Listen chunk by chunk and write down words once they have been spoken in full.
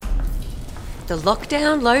The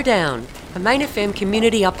Lockdown Lowdown, a Main FM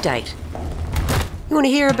community update. You want to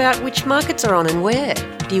hear about which markets are on and where?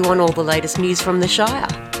 Do you want all the latest news from the Shire?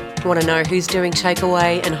 Want to know who's doing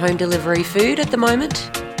takeaway and home delivery food at the moment?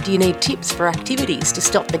 Do you need tips for activities to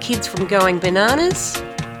stop the kids from going bananas?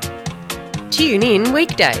 Tune in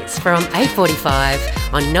weekdays from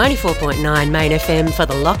 8:45 on 94.9 Main FM for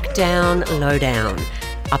the Lockdown Lowdown,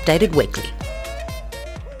 updated weekly.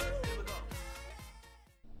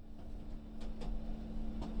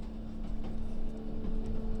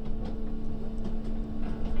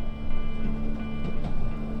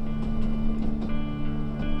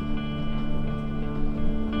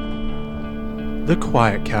 The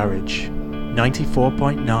Quiet Carriage,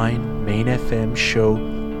 94.9 Main FM show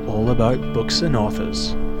all about books and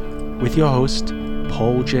authors, with your host,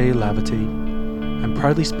 Paul J. Laverty, and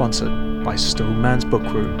proudly sponsored by Stoneman's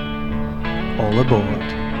Bookroom. All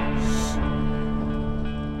aboard.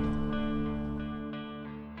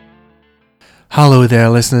 Hello there,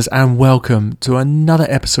 listeners, and welcome to another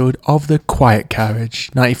episode of The Quiet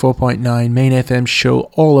Carriage, 94.9 Main FM show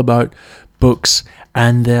all about books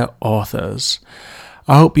and their authors.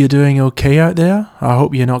 I hope you're doing okay out there. I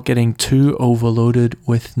hope you're not getting too overloaded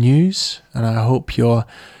with news, and I hope you're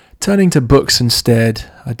turning to books instead.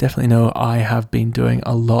 I definitely know I have been doing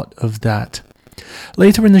a lot of that.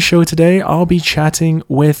 Later in the show today, I'll be chatting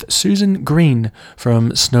with Susan Green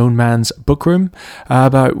from Stoneman's Bookroom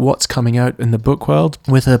about what's coming out in the book world,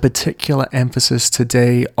 with a particular emphasis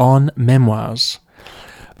today on memoirs.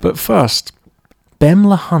 But first,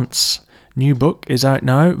 Bemla Hunte's new book is out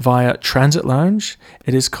now via Transit Lounge.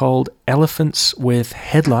 It is called Elephants with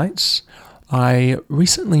Headlights. I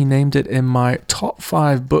recently named it in my top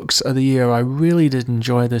 5 books of the year. I really did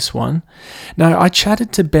enjoy this one. Now, I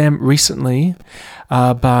chatted to Bem recently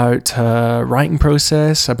about her writing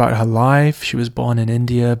process, about her life. She was born in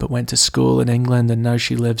India but went to school in England, and now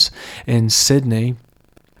she lives in Sydney.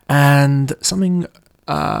 And something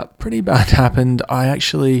pretty bad happened. I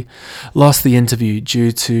actually lost the interview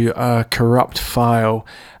due to a corrupt file,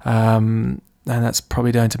 and that's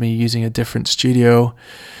probably down to me using a different studio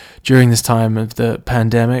during this time of the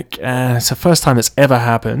pandemic. It's the first time it's ever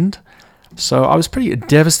happened, so I was pretty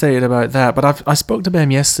devastated about that. But I spoke to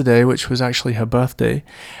Bem yesterday, which was actually her birthday,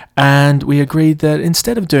 and we agreed that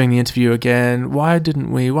instead of doing the interview again, why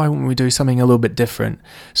wouldn't we do something a little bit different?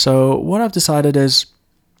 So what I've decided is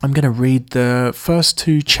I'm going to read the first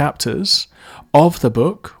 2 chapters of the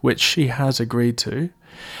book, which she has agreed to,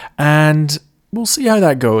 and we'll see how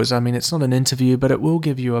that goes. I mean, it's not an interview, but it will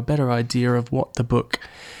give you a better idea of what the book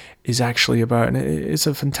is actually about, and it's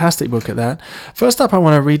a fantastic book at that. First up, I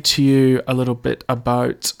want to read to you a little bit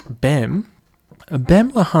about Bem.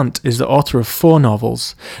 Bemla Hunte is the author of 4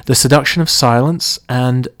 novels. The Seduction of Silence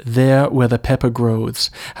and There Where the Pepper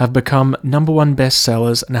Grows have become #1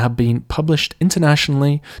 bestsellers and have been published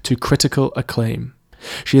internationally to critical acclaim.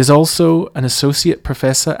 She is also an associate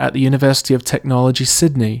professor at the University of Technology,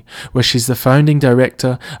 Sydney, where she's the founding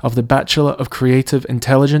director of the Bachelor of Creative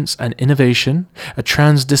Intelligence and Innovation, a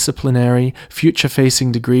transdisciplinary,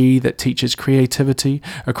 future-facing degree that teaches creativity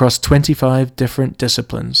across 25 different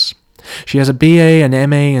disciplines. She has a BA and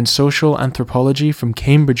MA in social anthropology from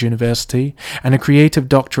Cambridge University and a creative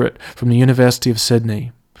doctorate from the University of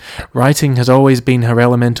Sydney. Writing has always been her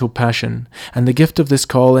elemental passion, and the gift of this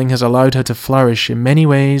calling has allowed her to flourish in many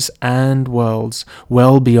ways and worlds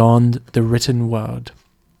well beyond the written word.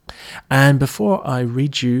 And before I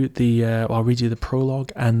read you I'll read you the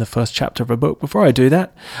prologue and the first chapter of her book. Before I do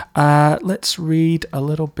that, let's read a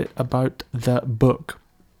little bit about the book,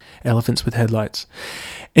 Elephants with Headlights.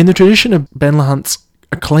 In the tradition of Bemla Hunte's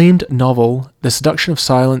acclaimed novel, The Seduction of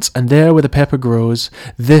Silence and There Where the Pepper Grows,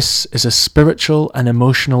 this is a spiritual and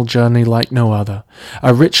emotional journey like no other,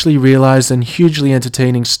 a richly realized and hugely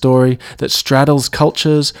entertaining story that straddles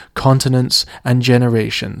cultures, continents, and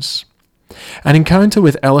generations. An encounter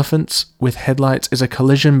with elephants with headlights is a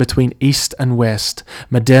collision between East and West,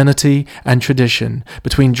 modernity and tradition,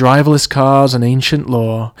 between driverless cars and ancient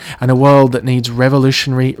lore, and a world that needs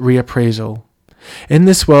revolutionary reappraisal. In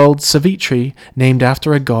this world, Savitri, named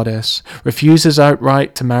after a goddess, refuses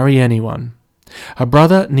outright to marry anyone. Her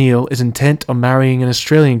brother, Neil, is intent on marrying an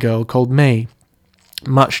Australian girl called May,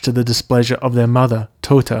 much to the displeasure of their mother,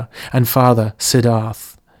 Tota, and father,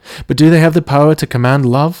 Siddharth. But do they have the power to command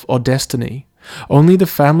love or destiny? Only the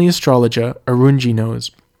family astrologer, Arunji, knows.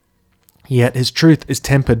 Yet his truth is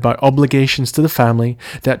tempered by obligations to the family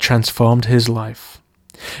that transformed his life.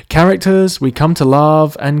 Characters we come to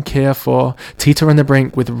love and care for teeter on the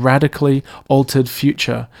brink with radically altered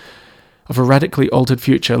future of a radically altered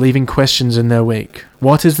future, leaving questions in their wake.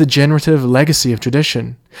 What is the generative legacy of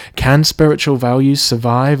tradition? Can spiritual values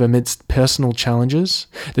survive amidst personal challenges,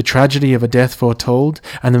 the tragedy of a death foretold,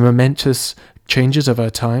 and the momentous changes of our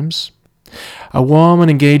times? A warm and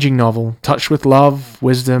engaging novel, touched with love,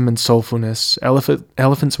 wisdom, and soulfulness,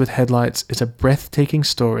 Elephants with Headlights is a breathtaking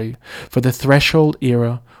story for the threshold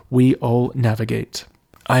era we all navigate.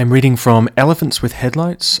 I am reading from Elephants with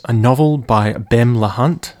Headlights, a novel by Bem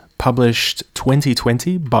Hunte, published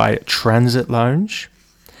 2020 by Transit Lounge.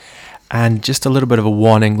 And just a little bit of a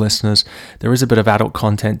warning, listeners, there is a bit of adult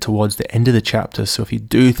content towards the end of the chapter, so if you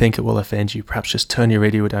do think it will offend you, perhaps just turn your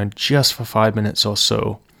radio down just for 5 minutes or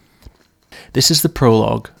so. This is the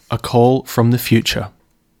prologue, A Call from the Future.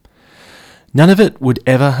 None of it would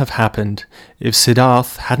ever have happened if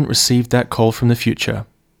Siddharth hadn't received that call from the future.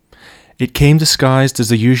 It came disguised as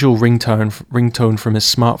the usual ringtone from his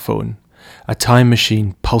smartphone. A time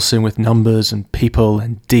machine pulsing with numbers and people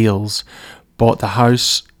and deals bought the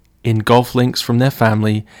house in golf links from their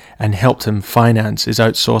family and helped him finance his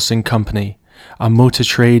outsourcing company, a motor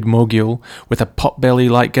trade mogul with a potbelly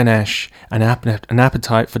like Ganesh and an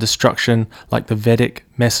appetite for destruction like the Vedic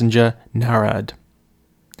messenger Narad.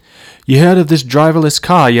 You heard of this driverless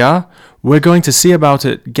car, yeah? We're going to see about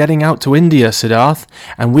it getting out to India, Siddharth,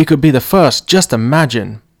 and we could be the first, just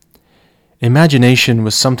imagine. Imagination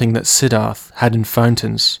was something that Siddharth had in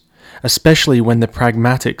fountains, especially when the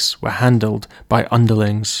pragmatics were handled by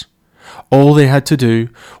underlings. All they had to do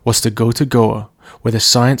was to go to Goa, where the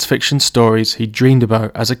science fiction stories he dreamed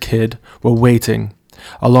about as a kid were waiting,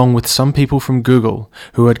 along with some people from Google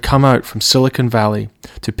who had come out from Silicon Valley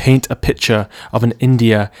to paint a picture of an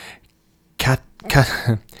India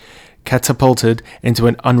catapulted into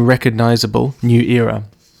an unrecognizable new era.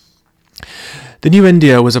 The new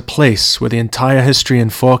India was a place where the entire history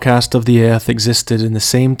and forecast of the earth existed in the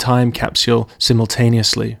same time capsule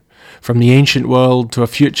simultaneously, from the ancient world to a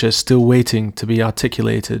future still waiting to be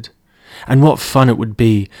articulated. And what fun it would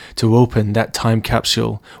be to open that time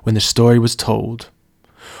capsule when the story was told.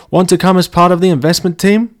 Want to come as part of the investment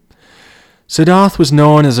team? Siddharth was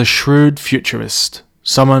known as a shrewd futurist,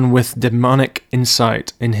 someone with demonic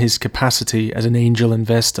insight in his capacity as an angel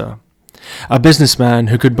investor. A businessman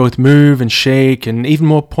who could both move and shake and, even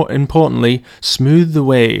more importantly, smooth the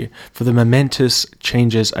way for the momentous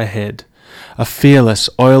changes ahead. A fearless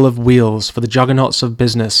oil of wheels for the juggernauts of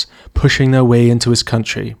business pushing their way into his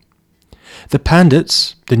country. The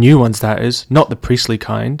Pandits, the new ones that is, not the priestly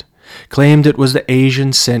kind, claimed it was the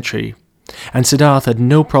Asian century, and Siddharth had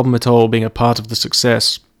no problem at all being a part of the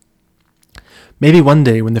success. Maybe one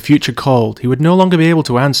day when the future called, he would no longer be able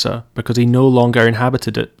to answer because he no longer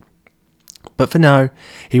inhabited it. But for now,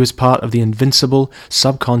 he was part of the invincible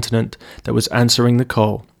subcontinent that was answering the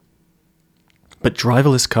call. But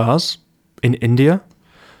driverless cars? In India?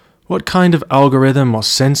 What kind of algorithm or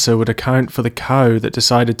sensor would account for the cow that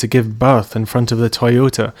decided to give birth in front of the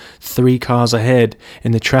Toyota 3 cars ahead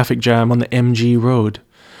in the traffic jam on the MG road?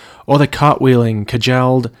 Or the cartwheeling,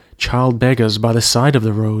 cajoled child beggars by the side of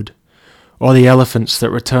the road? Or the elephants that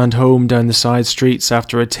returned home down the side streets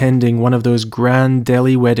after attending one of those grand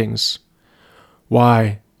Delhi weddings?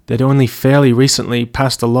 Why, they'd only fairly recently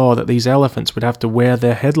passed a law that these elephants would have to wear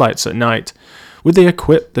their headlights at night. Would they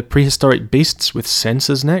equip the prehistoric beasts with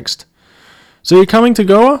sensors next? So you're coming to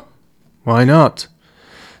Goa? Why not?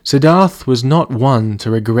 Siddharth was not one to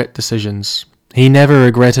regret decisions. He never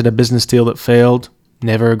regretted a business deal that failed,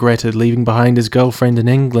 never regretted leaving behind his girlfriend in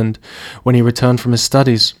England when he returned from his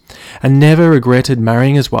studies, and never regretted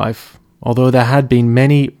marrying his wife, although there had been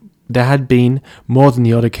more than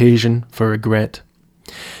the odd occasion for regret.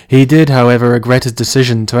 He did, however, regret his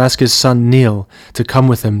decision to ask his son Neil to come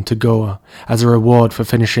with him to Goa as a reward for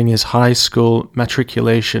finishing his high school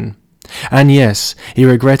matriculation. And yes, he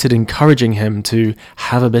regretted encouraging him to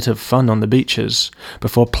have a bit of fun on the beaches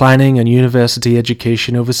before planning a university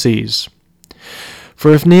education overseas.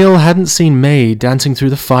 For if Neil hadn't seen May dancing through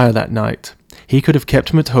the fire that night, he could have kept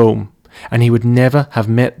him at home, and he would never have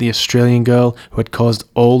met the Australian girl who had caused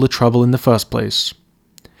all the trouble in the first place,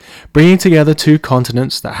 bringing together 2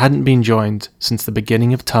 continents that hadn't been joined since the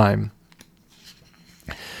beginning of time.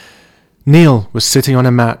 Neil was sitting on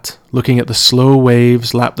a mat, looking at the slow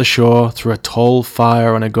waves lap the shore through a tall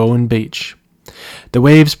fire on a Goan beach. The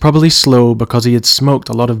waves probably slow because he had smoked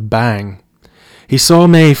a lot of bang. He saw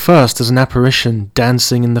May first as an apparition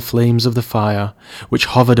dancing in the flames of the fire, which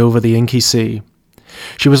hovered over the inky sea.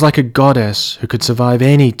 She was like a goddess who could survive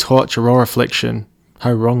any torture or affliction.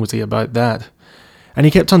 How wrong was he about that? And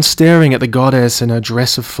he kept on staring at the goddess in her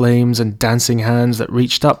dress of flames and dancing hands that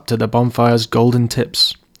reached up to the bonfire's golden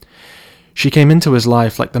tips. She came into his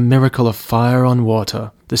life like the miracle of fire on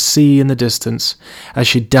water, the sea in the distance, as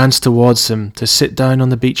she danced towards him to sit down on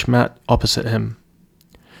the beach mat opposite him.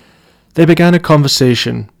 They began a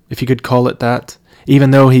conversation, if you could call it that,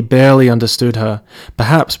 even though he barely understood her,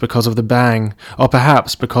 perhaps because of the bang, or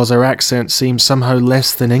perhaps because her accent seemed somehow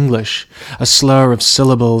less than English, a slur of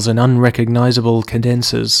syllables and unrecognizable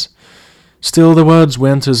cadences. Still, the words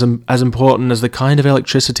weren't as important as the kind of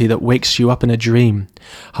electricity that wakes you up in a dream,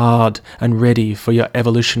 hard and ready for your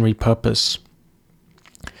evolutionary purpose.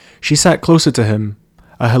 She sat closer to him,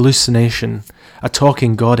 a hallucination, a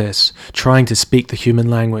talking goddess, trying to speak the human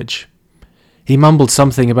language. He mumbled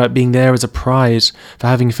something about being there as a prize for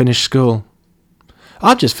having finished school.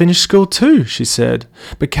 "I've just finished school too," she said,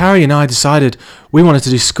 "but Carrie and I decided we wanted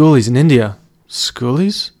to do schoolies in India."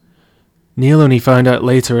 Schoolies? Neil only found out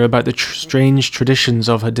later about the strange traditions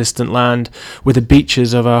of her distant land, with the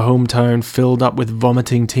beaches of her hometown filled up with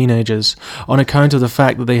vomiting teenagers, on account of the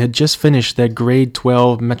fact that they had just finished their grade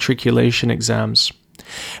 12 matriculation exams.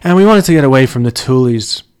 And we wanted to get away from the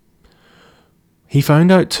toolies. He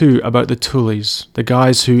found out too about the toolies, the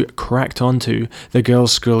guys who cracked onto the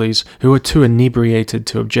girls' schoolies who were too inebriated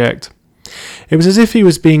to object. It was as if he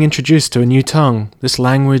was being introduced to a new tongue, this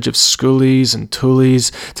language of schoolies and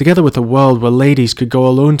toolies, together with a world where ladies could go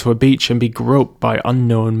alone to a beach and be groped by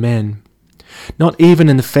unknown men. Not even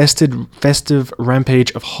in the festive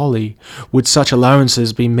rampage of Holly would such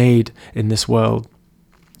allowances be made in this world.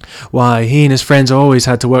 Why, he and his friends always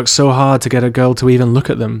had to work so hard to get a girl to even look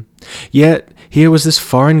at them. Yet, here was this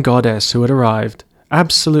foreign goddess who had arrived,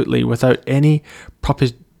 absolutely without any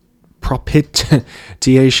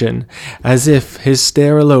propitiation, as if his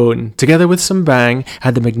stare alone, together with some bang,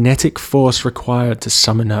 had the magnetic force required to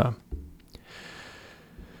summon her.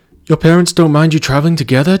 "Your parents don't mind you travelling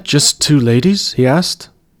together, just two ladies?" he asked.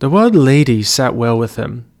 The word lady sat well with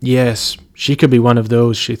him. Yes, she could be one of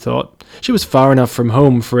those, she thought. She was far enough from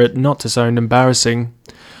home for it not to sound embarrassing.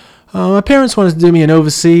 My parents wanted me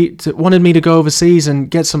to go overseas and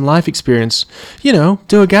get some life experience. You know,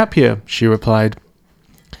 do a gap year, she replied.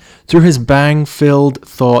 Through his bang-filled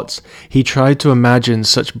thoughts, he tried to imagine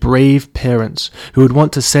such brave parents who would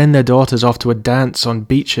want to send their daughters off to a dance on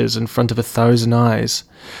beaches in front of 1,000 eyes,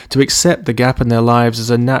 to accept the gap in their lives as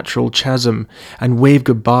a natural chasm and wave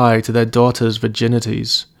goodbye to their daughters'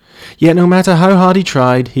 virginities. Yet no matter how hard he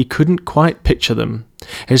tried, he couldn't quite picture them.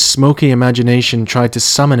 His smoky imagination tried to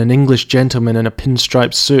summon an English gentleman in a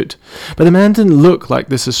pinstripe suit, but the man didn't look like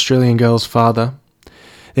this Australian girl's father.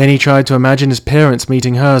 Then he tried to imagine his parents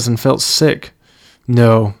meeting hers and felt sick.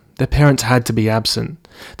 No, their parents had to be absent.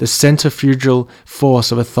 The centrifugal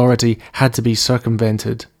force of authority had to be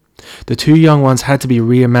circumvented. The two young ones had to be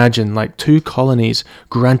reimagined like two colonies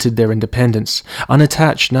granted their independence,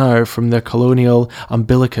 unattached now from their colonial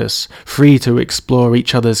umbilicus, free to explore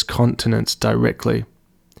each other's continents directly.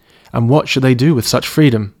 And what should they do with such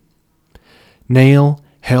freedom? Neil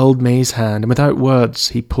held May's hand, and without words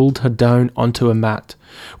he pulled her down onto a mat,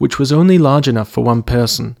 which was only large enough for one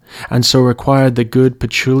person, and so required the good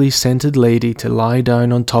patchouli-scented lady to lie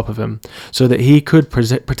down on top of him, so that he could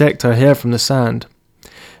protect her hair from the sand.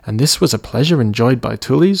 And this was a pleasure enjoyed by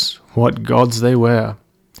toolies? What gods they were!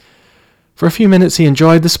 For a few minutes he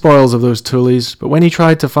enjoyed the spoils of those toolies, but when he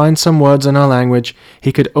tried to find some words in our language,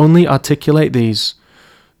 he could only articulate these.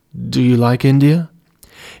 "Do you like India?"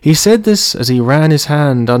 He said this as he ran his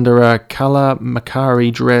hand under a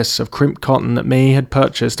Kalamakari dress of crimped cotton that May had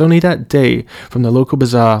purchased only that day from the local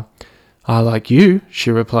bazaar. "I like you," she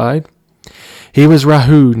replied. He was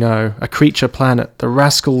Rahu now, a creature planet, the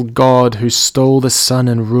rascal god who stole the sun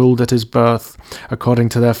and ruled at his birth, according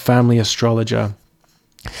to their family astrologer.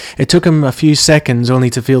 It took him a few seconds only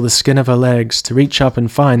to feel the skin of her legs, to reach up and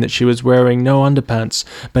find that she was wearing no underpants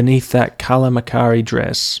beneath that Kalamakari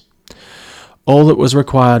dress. All that was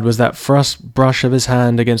required was that first brush of his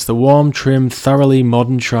hand against the warm, trim, thoroughly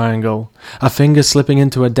modern triangle, a finger slipping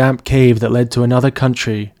into a damp cave that led to another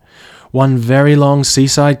country. One very long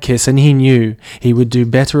seaside kiss, and he knew he would do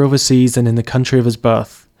better overseas than in the country of his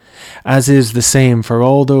birth, as is the same for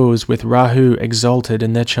all those with Rahu exalted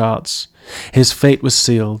in their charts. His fate was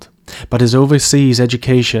sealed, but his overseas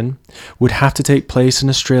education would have to take place in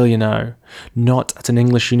Australia now, not at an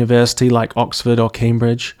English university like Oxford or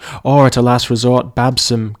Cambridge, or at a last resort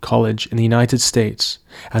Babson College in the United States,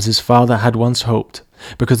 as his father had once hoped,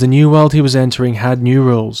 because the new world he was entering had new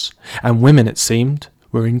rules, and women, it seemed,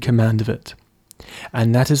 were in command of it.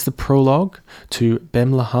 And that is the prologue to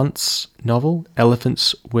Bemla Hunt's novel,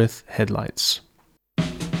 Elephants with Headlights.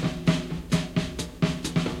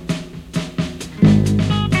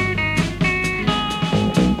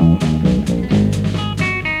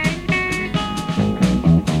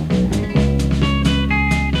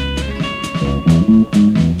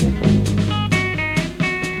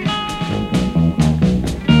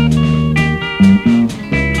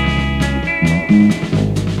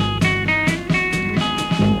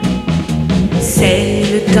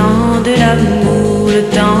 temps de l'amour, le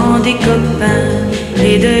temps des copains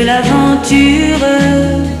et de l'aventure.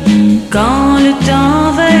 Quand le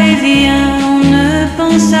temps va et vient, on ne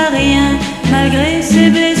pense à rien malgré ses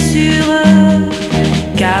blessures.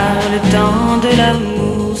 Car le temps de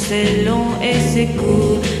l'amour c'est long et c'est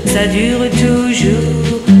court, ça dure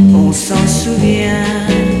toujours, on s'en souvient.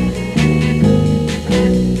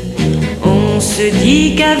 On se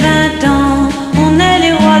dit qu'à 20 ans, on est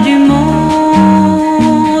les rois du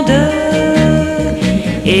monde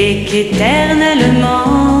et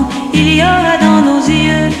qu'éternellement, il y aura dans nos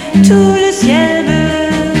yeux tout le ciel bleu.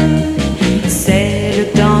 C'est le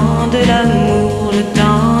temps de l'amour, le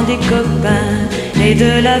temps des copains et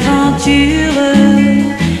de l'aventure.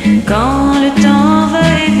 Quand le temps va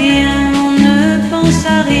et vient, on ne pense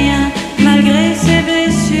à rien malgré ses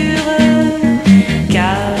blessures.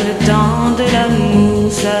 Car le temps de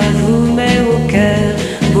l'amour, ça vous met au cœur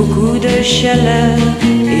beaucoup de chaleur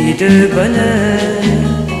et de bonheur.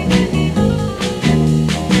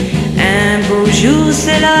 Un beau jour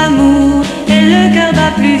c'est l'amour et le cœur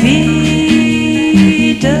bat plus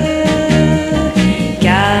vite.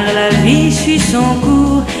 Car la vie suit son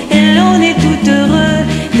cours et l'on est tout heureux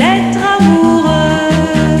d'être amoureux.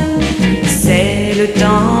 C'est le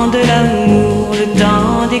temps de l'amour, le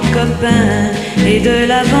temps des copains et de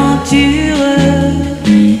l'aventure.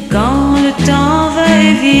 Quand le temps va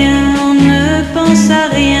et vient, on ne pense à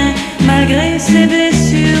rien malgré ses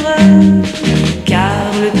blessures.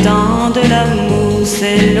 Car le temps de l'amour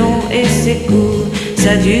c'est long et c'est court,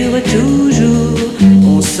 ça dure toujours,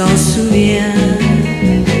 on s'en souvient.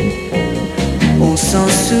 On s'en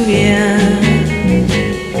souvient,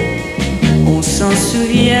 on s'en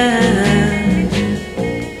souvient,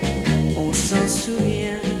 on s'en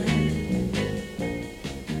souvient,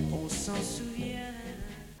 on s'en souvient.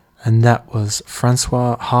 And that was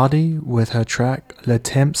Françoise Hardy with her track Le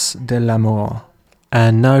Temps de l'Amour.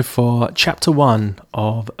 And now for Chapter 1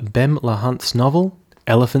 of Bem Lahunte's novel,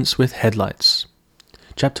 Elephants with Headlights.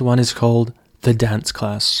 Chapter 1 is called The Dance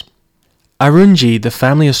Class. Arunji, the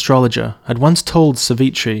family astrologer, had once told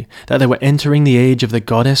Savitri that they were entering the age of the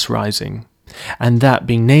goddess rising, and that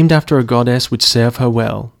being named after a goddess would serve her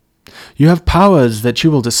well. You have powers that you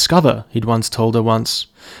will discover, he'd once told her once.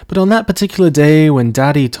 But on that particular day when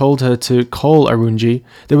Daddy told her to call Arunji,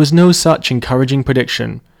 there was no such encouraging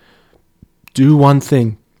prediction. Do one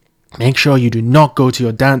thing. Make sure you do not go to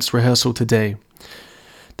your dance rehearsal today.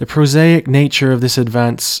 The prosaic nature of this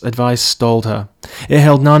advice stalled her. It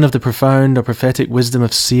held none of the profound or prophetic wisdom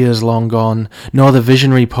of seers long gone, nor the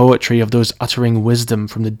visionary poetry of those uttering wisdom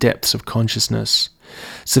from the depths of consciousness.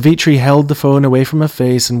 Savitri held the phone away from her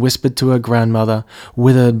face and whispered to her grandmother,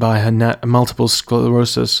 withered by her multiple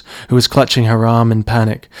sclerosis, who was clutching her arm in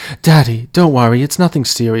panic. "Daddy, don't worry, it's nothing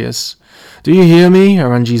serious." "Do you hear me?"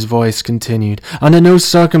 Arunji's voice continued. "Under no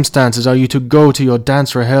circumstances are you to go to your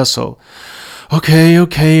dance rehearsal." Okay,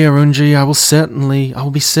 Arunji, I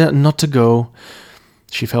will be certain not to go."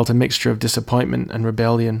 She felt a mixture of disappointment and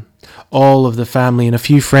rebellion. All of the family and a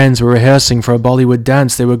few friends were rehearsing for a Bollywood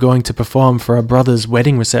dance they were going to perform for her brother's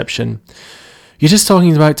wedding reception. "You're just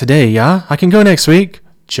talking about today, yeah? I can go next week?"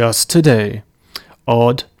 "Just today."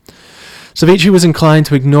 Odd. Savitri was inclined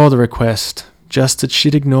to ignore the request, just as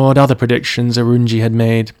she'd ignored other predictions Arunji had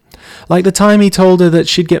made. Like the time he told her that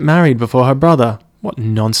she'd get married before her brother. What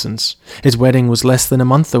nonsense. His wedding was less than a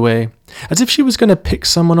month away. As if she was going to pick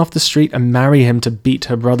someone off the street and marry him to beat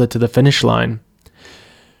her brother to the finish line.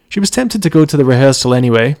 She was tempted to go to the rehearsal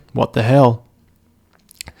anyway. What the hell?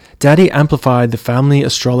 Daddy amplified the family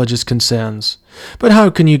astrologer's concerns. "But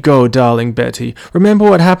how can you go, darling Betty? Remember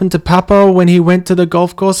what happened to Papa when he went to the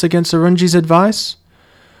golf course against Arunji's advice?"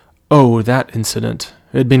 Oh, that incident.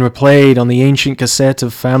 It had been replayed on the ancient cassette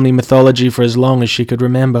of family mythology for as long as she could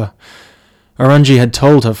remember. Arunji had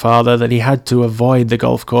told her father that he had to avoid the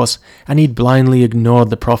golf course, and he'd blindly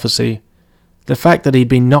ignored the prophecy. The fact that he'd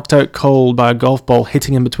been knocked out cold by a golf ball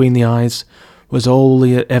hitting him between the eyes was all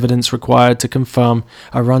the evidence required to confirm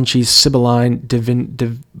Arunji's Sibylline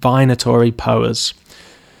divinatory powers.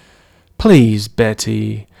 "Please,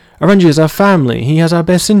 Betty. Arunji is our family. He has our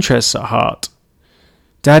best interests at heart."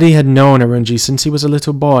 Daddy had known Arunji since he was a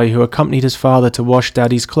little boy who accompanied his father to wash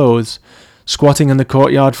Daddy's clothes, squatting on the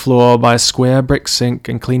courtyard floor by a square brick sink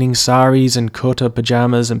and cleaning saris and kurta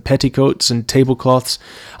pajamas and petticoats and tablecloths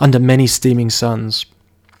under many steaming suns.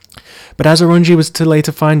 But as Arunji was to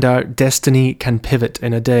later find out, destiny can pivot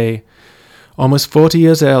in a day. Almost 40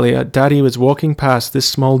 years earlier, Daddy was walking past this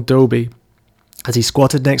small doby as he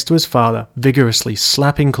squatted next to his father, vigorously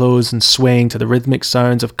slapping clothes and swaying to the rhythmic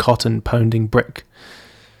sounds of cotton pounding brick.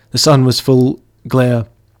 The sun was full glare,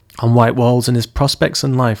 on white walls, and his prospects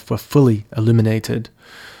in life were fully illuminated.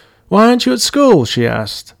 "Why aren't you at school?" she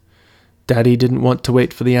asked. Daddy didn't want to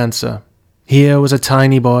wait for the answer. Here was a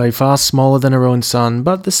tiny boy, far smaller than her own son,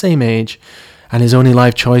 but the same age, and his only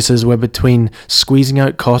life choices were between squeezing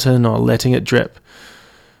out cotton or letting it drip.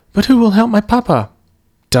 "But who will help my papa?"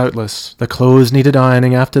 Doubtless, the clothes needed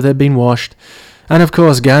ironing after they'd been washed, and of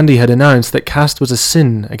course Gandhi had announced that caste was a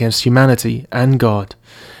sin against humanity and God.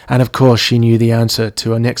 And of course she knew the answer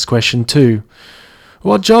to her next question too.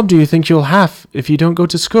 "What job do you think you'll have if you don't go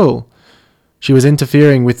to school?" She was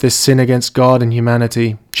interfering with this sin against God and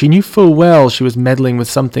humanity. She knew full well she was meddling with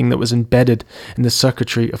something that was embedded in the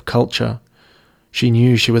circuitry of culture. She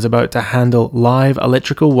knew she was about to handle live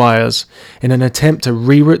electrical wires in an attempt to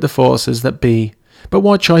reroute the forces that be. But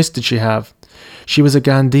what choice did she have? She was a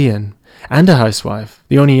Gandhian and a housewife.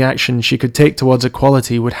 The only action she could take towards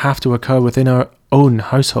equality would have to occur within her own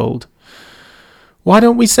household. "Why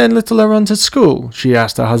don't we send little Aaron to school?" she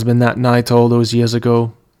asked her husband that night all those years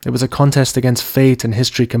ago. It was a contest against fate and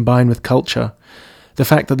history combined with culture. The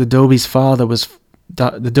fact that the Dobie's father's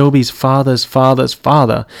father's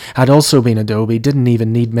father had also been a Dobie didn't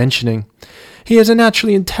even need mentioning. He is a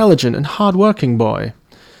naturally intelligent and hard-working boy.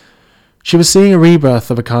 She was seeing a rebirth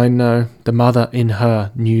of a kind now. The mother in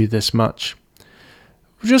her knew this much.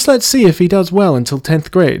 "Just let's see if he does well until 10th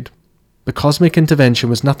grade. The cosmic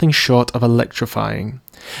intervention was nothing short of electrifying.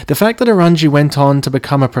 The fact that Aranji went on to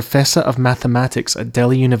become a professor of mathematics at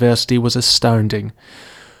Delhi University was astounding,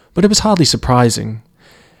 but it was hardly surprising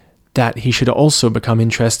that he should also become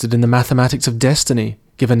interested in the mathematics of destiny,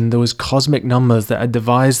 given those cosmic numbers that had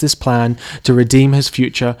devised this plan to redeem his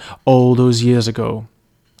future all those years ago.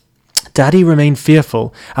 Daddy remained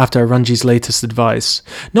fearful after Aranji's latest advice,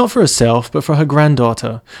 not for herself but for her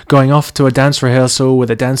granddaughter, going off to a dance rehearsal where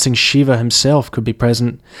the dancing Shiva himself could be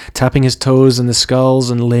present, tapping his toes in the skulls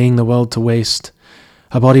and laying the world to waste.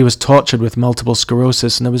 Her body was tortured with multiple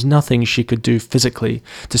sclerosis, and there was nothing she could do physically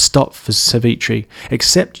to stop Savitri,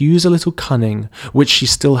 except use a little cunning, which she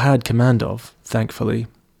still had command of, thankfully.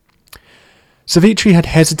 Savitri had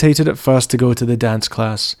hesitated at first to go to the dance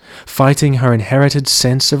class, fighting her inherited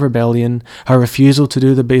sense of rebellion, her refusal to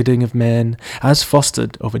do the bidding of men, as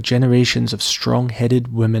fostered over generations of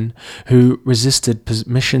strong-headed women who resisted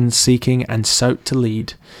permission-seeking and sought to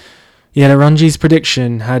lead. Yet Aranji's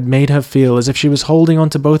prediction had made her feel as if she was holding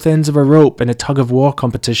onto both ends of a rope in a tug-of-war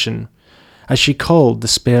competition, as she called the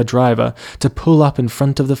spare driver to pull up in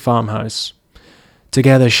front of the farmhouse.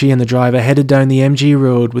 Together, she and the driver headed down the MG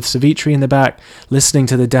road with Savitri in the back, listening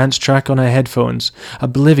to the dance track on her headphones,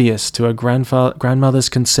 oblivious to her grandmother's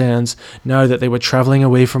concerns now that they were travelling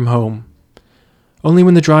away from home. Only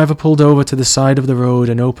when the driver pulled over to the side of the road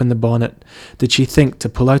and opened the bonnet did she think to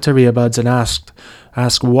pull out her earbuds and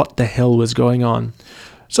ask what the hell was going on.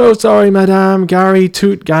 "So sorry, madame, Gary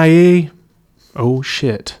Toot Gaye." Oh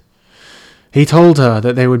shit. He told her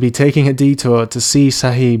that they would be taking a detour to see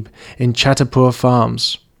Sahib in Chatterpur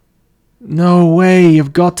Farms. "No way,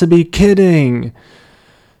 you've got to be kidding!"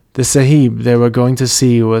 The Sahib they were going to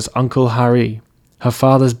see was Uncle Hari, her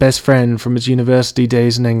father's best friend from his university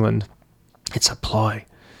days in England. It's a ploy.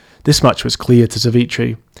 This much was clear to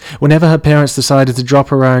Savitri. Whenever her parents decided to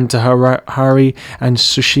drop around to her Hari and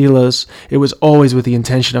Sushila's, it was always with the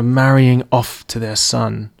intention of marrying off to their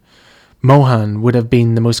son. Mohan would have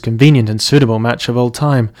been the most convenient and suitable match of all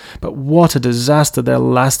time, but what a disaster their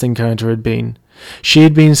last encounter had been. She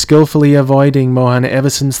had been skillfully avoiding Mohan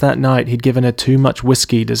ever since that night he'd given her too much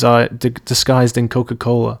whiskey disguised in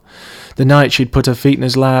Coca-Cola. The night she'd put her feet in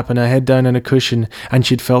his lap and her head down on a cushion, and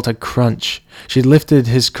she'd felt a crunch. She'd lifted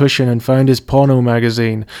his cushion and found his porno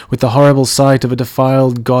magazine, with the horrible sight of a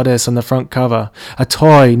defiled goddess on the front cover. A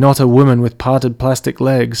toy, not a woman with parted plastic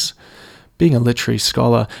legs. Being a literary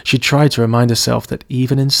scholar, she tried to remind herself that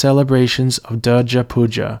even in celebrations of Durga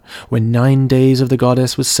Puja, when 9 days of the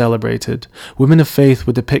goddess was celebrated, women of faith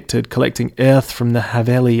were depicted collecting earth from the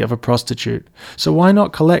haveli of a prostitute. So why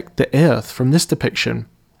not collect the earth from this depiction?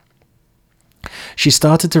 She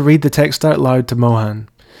started to read the text out loud to Mohan.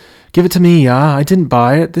 "Give it to me, I didn't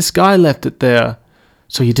buy it. This guy left it there."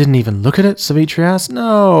 "So you didn't even look at it?" Savitri asked.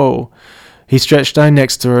 "No." He stretched down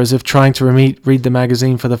next to her as if trying to read the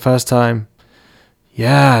magazine for the first time.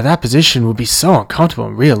 "Yeah, that position would be so uncomfortable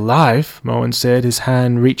in real life," Mohan said, his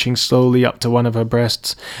hand reaching slowly up to one of her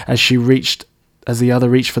breasts as the other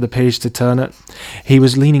reached for the page to turn it. He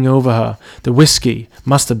was leaning over her. The whiskey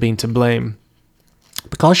must have been to blame.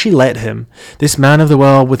 Because she let him, this man of the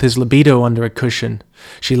world with his libido under a cushion,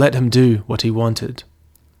 she let him do what he wanted.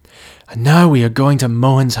 "And now we are going to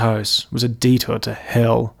Mohan's house," was a detour to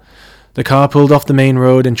hell. The car pulled off the main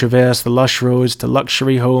road and traversed the lush roads to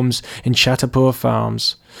luxury homes in Chatapur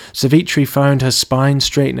Farms. Savitri found her spine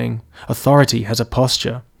straightening. Authority has a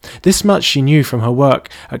posture. This much she knew from her work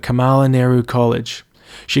at Kamala Nehru College.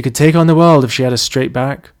 She could take on the world if she had a straight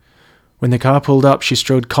back. When the car pulled up, she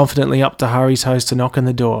strode confidently up to Harry's house to knock on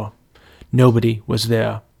the door. Nobody was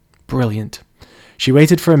there. Brilliant. She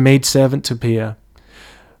waited for a maidservant to appear.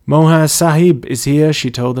 "Mohan Sahib is here,"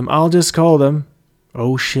 she told them. "I'll just call them."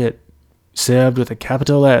 Oh shit. Served with a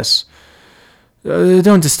capital S.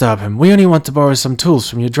 Don't disturb him. We only want to borrow some tools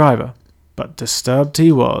from your driver." But disturbed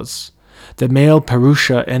he was. The male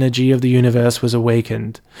Purusha energy of the universe was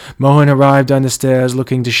awakened. Mohan arrived down the stairs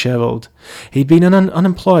looking dishevelled. He'd been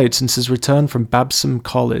unemployed since his return from Babson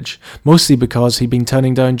College, mostly because he'd been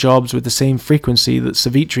turning down jobs with the same frequency that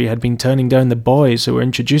Savitri had been turning down the boys who were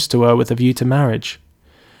introduced to her with a view to marriage.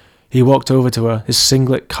 He walked over to her, his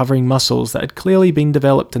singlet covering muscles that had clearly been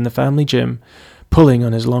developed in the family gym, pulling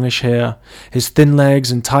on his longish hair, his thin legs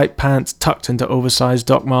and tight pants tucked into oversized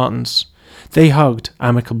Doc Martens. They hugged,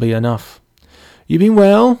 amicably enough. "You been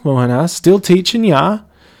well?" Mohan asked. "Still teaching, yeah?"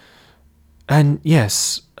 "And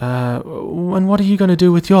yes. And what are you going to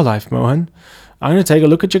do with your life, Mohan?" "I'm going to take a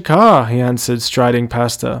look at your car," he answered, striding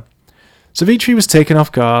past her. Savitri was taken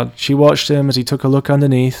off guard. She watched him as he took a look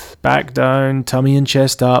underneath, back down, tummy and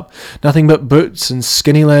chest up, nothing but boots and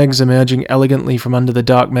skinny legs emerging elegantly from under the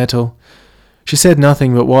dark metal. She said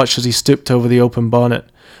nothing but watched as he stooped over the open bonnet,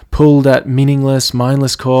 pulled at meaningless,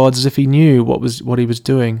 mindless cords as if he knew what he was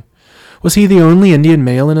doing. Was he the only Indian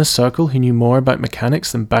male in a circle who knew more about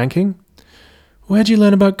mechanics than banking? "Where'd you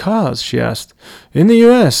learn about cars?" she asked. "In the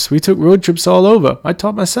US. We took road trips all over. I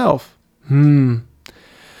taught myself."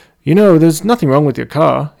 "You know, there's nothing wrong with your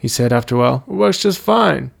car," he said after a while. "It works just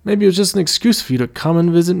fine. Maybe it was just an excuse for you to come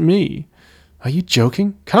and visit me." "Are you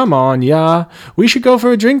joking?" "Come on, yeah. We should go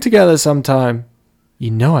for a drink together sometime."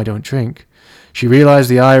 "You know I don't drink." She realized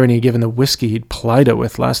the irony given the whiskey he'd plied her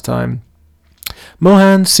with last time.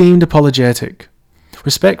 Mohan seemed apologetic.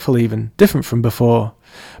 Respectful even, different from before.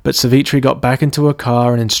 But Savitri got back into her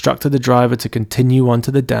car and instructed the driver to continue on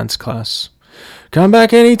to the dance class. "Come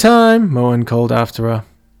back any time," Mohan called after her.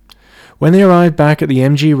 When they arrived back at the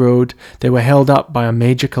MG Road, they were held up by a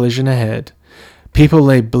major collision ahead. People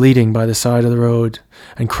lay bleeding by the side of the road,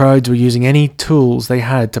 and crowds were using any tools they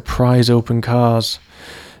had to prise open cars.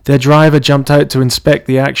 Their driver jumped out to inspect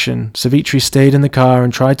the action. Savitri stayed in the car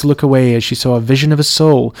and tried to look away as she saw a vision of a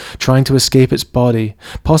soul trying to escape its body,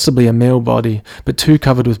 possibly a male body, but too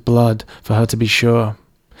covered with blood for her to be sure.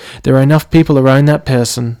 There were enough people around that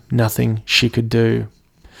person, nothing she could do.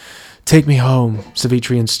 "Take me home,"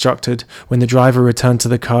 Savitri instructed when the driver returned to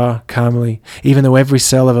the car calmly, even though every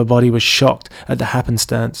cell of her body was shocked at the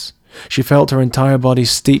happenstance. She felt her entire body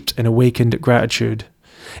steeped in awakened gratitude.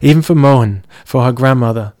 Even for Mohan, for her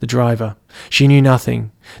grandmother, the driver. She knew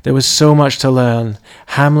nothing. There was so much to learn.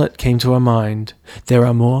 Hamlet came to her mind. There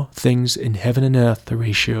are more things in heaven and earth,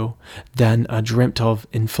 Horatio, than are dreamt of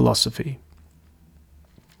in philosophy.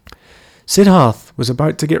 Siddharth was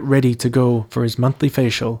about to get ready to go for his monthly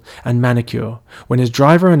facial and manicure when his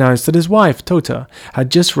driver announced that his wife, Tota, had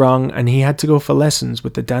just rung and he had to go for lessons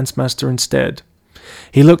with the dance master instead.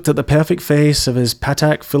 He looked at the perfect face of his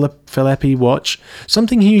Patek Philippe watch,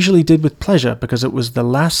 something he usually did with pleasure because it was the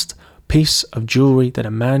last piece of jewelry that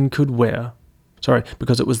a man could wear.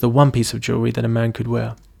 Because it was the one piece of jewelry that a man could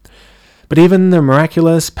wear. But even the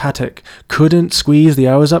miraculous Patek couldn't squeeze the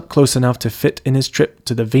hours up close enough to fit in his trip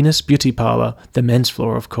to the Venus Beauty Parlour, the men's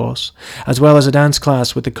floor of course, as well as a dance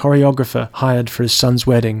class with the choreographer hired for his son's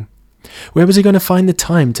wedding. Where was he going to find the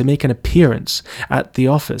time to make an appearance at the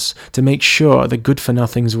office to make sure the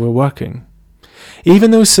good-for-nothings were working?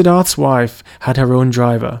 Even though Siddharth's wife had her own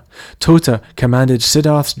driver, Tota commanded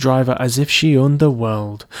Siddharth's driver as if she owned the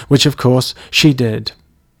world, which of course she did.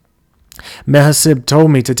 "Mehasib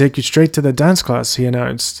told me to take you straight to the dance class," he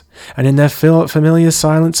announced, and in their familiar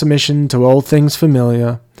silent submission to all things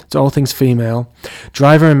female,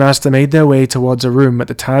 driver and master made their way towards a room at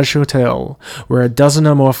the Taj Hotel, where a dozen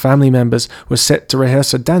or more family members were set to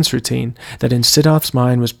rehearse a dance routine that in Siddharth's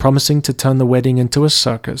mind was promising to turn the wedding into a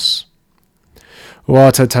circus.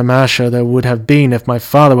 "What a tamasha there would have been if my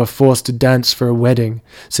father were forced to dance for a wedding,"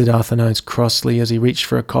 Siddharth announced crossly as he reached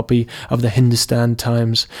for a copy of the Hindustan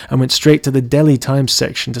Times and went straight to the Delhi Times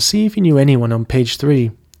section to see if he knew anyone on page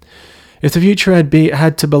 3. If the future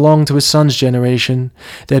had to belong to his son's generation,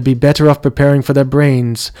 they'd be better off preparing for their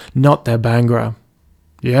brains, not their Bhangra.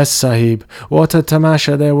 "Yes, Sahib, what a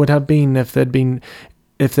tamasha there would have been if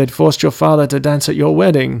if they'd forced your father to dance at your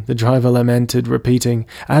wedding, the driver lamented, repeating,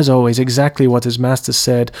 as always, exactly what his master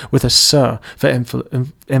said, with a sir for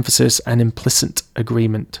emphasis and implicit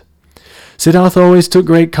agreement. Siddharth always took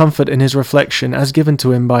great comfort in his reflection as given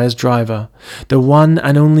to him by his driver, the one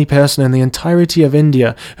and only person in the entirety of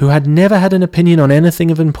India who had never had an opinion on anything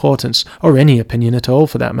of importance, or any opinion at all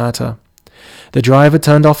for that matter. The driver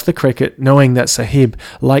turned off the cricket, knowing that Sahib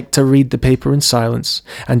liked to read the paper in silence,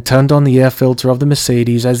 and turned on the air filter of the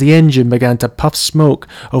Mercedes as the engine began to puff smoke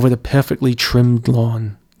over the perfectly trimmed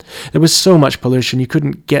lawn. There was so much pollution you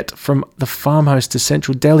couldn't get from the farmhouse to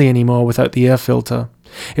central Delhi anymore without the air filter.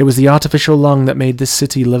 It was the artificial lung that made this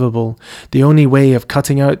city livable, the only way of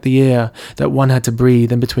cutting out the air that one had to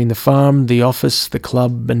breathe in between the farm, the office, the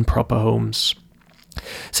club, and proper homes.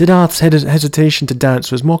 Siddharth's hesitation to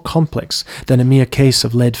dance was more complex than a mere case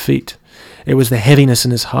of lead feet. It was the heaviness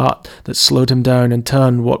in his heart that slowed him down and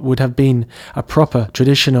turned what would have been a proper,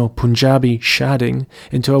 traditional Punjabi shading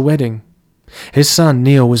into a wedding. His son,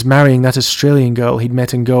 Neil, was marrying that Australian girl he'd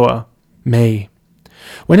met in Goa, May.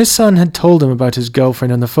 When his son had told him about his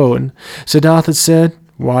girlfriend on the phone, Siddharth had said,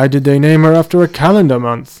 "Why did they name her after a calendar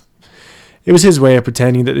month?" It was his way of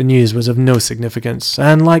pretending that the news was of no significance,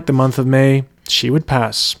 and like the month of May, she would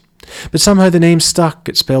pass. But somehow the name stuck.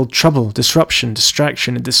 It spelled trouble, disruption,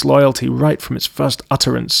 distraction, and disloyalty right from its first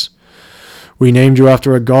utterance. "We named you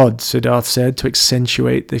after a god," Siddharth said, to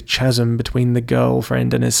accentuate the chasm between the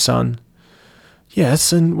girlfriend and his son.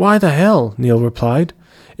 "Yes, and why the hell?" Neil replied.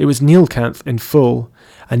 It was Neelkanth in full,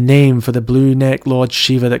 a name for the blue-necked Lord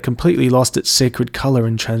Shiva that completely lost its sacred colour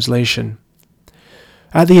in translation.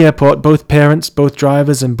 At the airport, both parents, both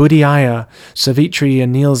drivers, and Buddhi Aya, Savitri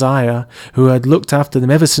and Neil's Aya, who had looked after them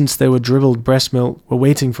ever since they were dribbled breast milk, were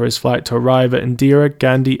waiting for his flight to arrive at Indira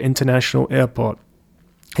Gandhi International Airport,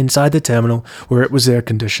 inside the terminal where it was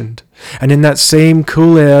air-conditioned. And in that same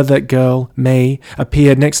cool air, that girl, May,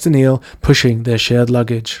 appeared next to Neil, pushing their shared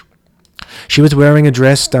luggage. She was wearing a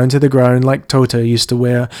dress down to the ground like Tota used to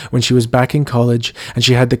wear when she was back in college, and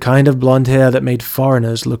she had the kind of blonde hair that made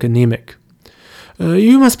foreigners look anemic.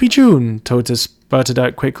 You must be June," Tota spurted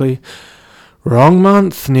out quickly. "Wrong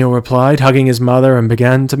month," Neil replied, hugging his mother, and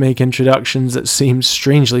began to make introductions that seemed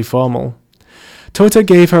strangely formal. Tota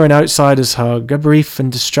gave her an outsider's hug, a brief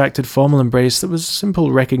and distracted formal embrace that was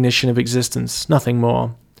simple recognition of existence, nothing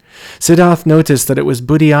more. Siddharth noticed that it was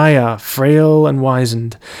Buddhi Aya, frail and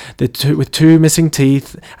wizened, with two missing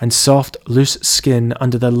teeth and soft, loose skin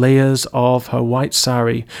under the layers of her white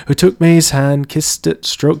sari, who took May's hand, kissed it,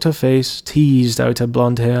 stroked her face, teased out her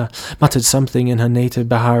blonde hair, muttered something in her native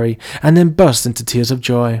Bahari, and then burst into tears of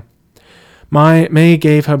joy. May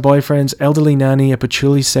gave her boyfriend's elderly nanny a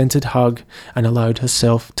patchouli-scented hug and allowed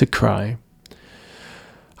herself to cry.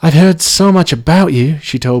 "I've heard so much about you,"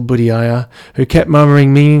 she told Buddhi Aya, who kept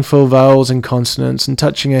murmuring meaningful vowels and consonants and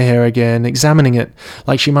touching her hair again, examining it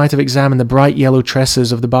like she might have examined the bright yellow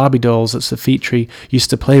tresses of the Barbie dolls that Savitri used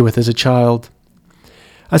to play with as a child.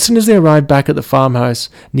 As soon as they arrived back at the farmhouse,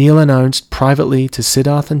 Neil announced privately to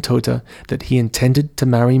Siddharth and Tota that he intended to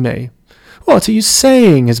marry May. "What are you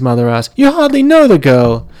saying?" his mother asked. "You hardly know the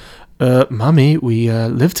girl." Mummy, we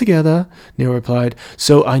live together," Neil replied,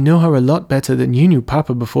 "so I know her a lot better than you knew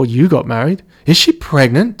Papa before you got married." "Is she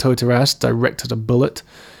pregnant?" Tota asked, direct as a bullet.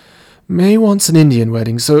 "May wants an Indian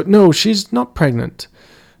wedding, so no, she's not pregnant,"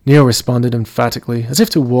 Neil responded emphatically, as if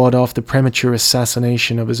to ward off the premature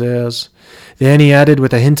assassination of his heirs. Then he added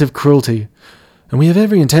with a hint of cruelty, "And we have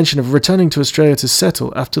every intention of returning to Australia to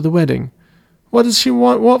settle after the wedding." "What does she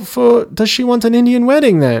want? What for? Does she want an Indian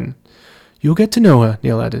wedding, then?" "You'll get to know her,"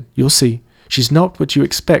 Neil added. "You'll see. She's not what you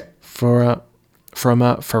expect from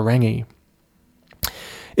a Ferengi."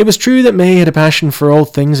 It was true that May had a passion for all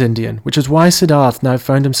things Indian, which was why Siddharth now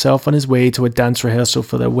found himself on his way to a dance rehearsal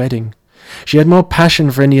for their wedding. She had more passion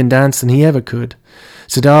for Indian dance than he ever could.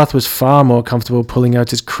 Siddharth was far more comfortable pulling out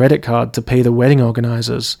his credit card to pay the wedding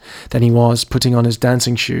organisers than he was putting on his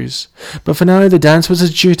dancing shoes. But for now, the dance was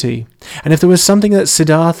his duty, and if there was something that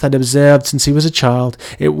Siddharth had observed since he was a child,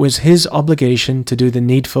 it was his obligation to do the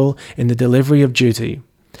needful in the delivery of duty.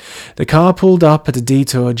 The car pulled up at a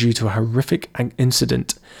detour due to a horrific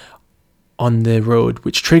incident on the road,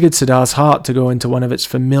 which triggered Siddharth's heart to go into one of its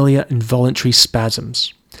familiar involuntary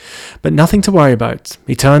spasms. But nothing to worry about.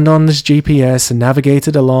 He turned on his GPS and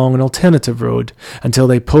navigated along an alternative road until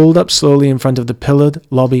they pulled up slowly in front of the pillared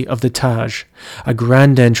lobby of the Taj, a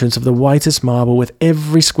grand entrance of the whitest marble with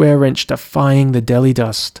every square inch defying the Delhi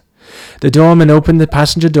dust. The doorman opened the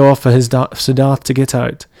passenger door for Siddharth to get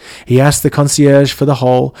out. He asked the concierge for the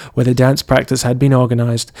hall where the dance practice had been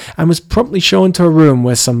organised and was promptly shown to a room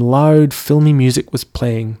where some loud, filmy music was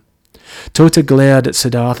playing. Tota glared at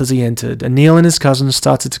Siddharth as he entered, and Neil and his cousin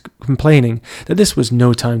started complaining that this was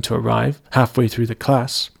no time to arrive, halfway through the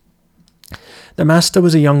class. The master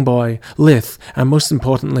was a young boy, lithe, and most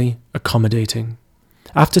importantly, accommodating.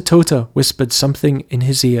 After Tota whispered something in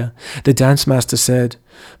his ear, the dance master said,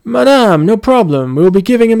 "Madame, no problem. We will be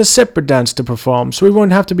giving him a separate dance to perform, so we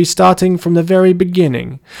won't have to be starting from the very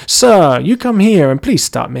beginning. Sir, you come here and please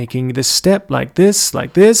start making this step like this,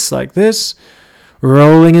 like this, like this."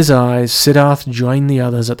 Rolling his eyes, Siddharth joined the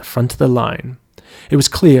others at the front of the line. It was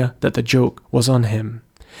clear that the joke was on him.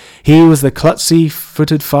 He was the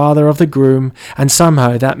klutzy-footed father of the groom, and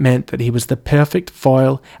somehow that meant that he was the perfect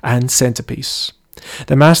foil and centerpiece.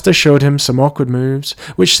 The master showed him some awkward moves,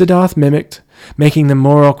 which Siddharth mimicked, making them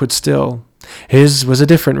more awkward still. His was a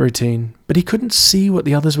different routine, but he couldn't see what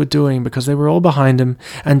the others were doing because they were all behind him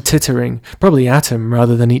and tittering, probably at him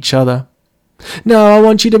rather than each other. "Now I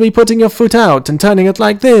want you to be putting your foot out and turning it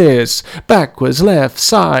like this. Backwards, left,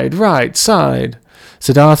 side, right, side."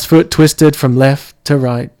 Siddharth's foot twisted from left to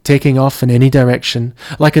right, taking off in any direction,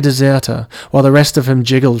 like a deserter, while the rest of him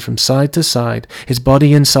jiggled from side to side, his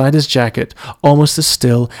body inside his jacket, almost as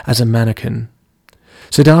still as a mannequin.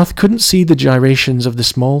 Siddharth couldn't see the gyrations of the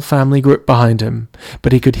small family group behind him,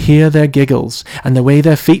 but he could hear their giggles and the way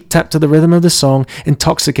their feet tapped to the rhythm of the song,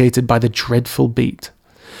 intoxicated by the dreadful beat.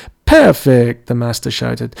 "Perfect," the master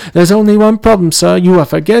shouted. "There's only one problem, sir. You are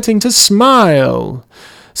forgetting to smile."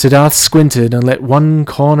 Siddharth squinted and let one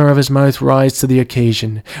corner of his mouth rise to the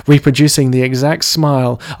occasion, reproducing the exact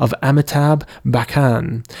smile of Amitabh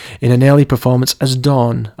Bachchan in an early performance as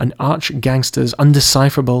Don, an arch-gangster's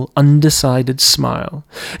undecipherable, undecided smile.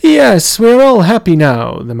 "Yes, we're all happy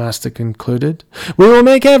now," the master concluded. "We will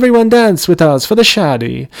make everyone dance with us for the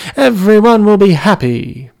shadi. Everyone will be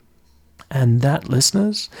happy." And that,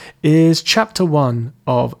 listeners, is Chapter 1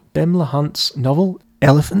 of Bimla Hunt's novel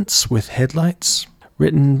Elephants with Headlights,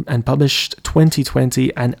 written and published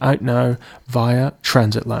 2020 and out now via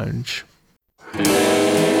Transit Lounge.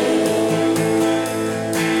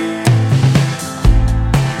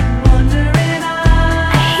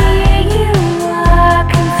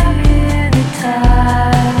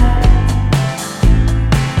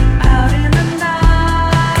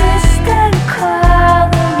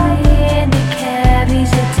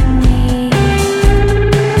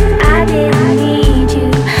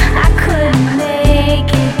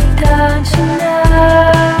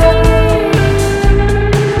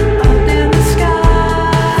 Up in the sky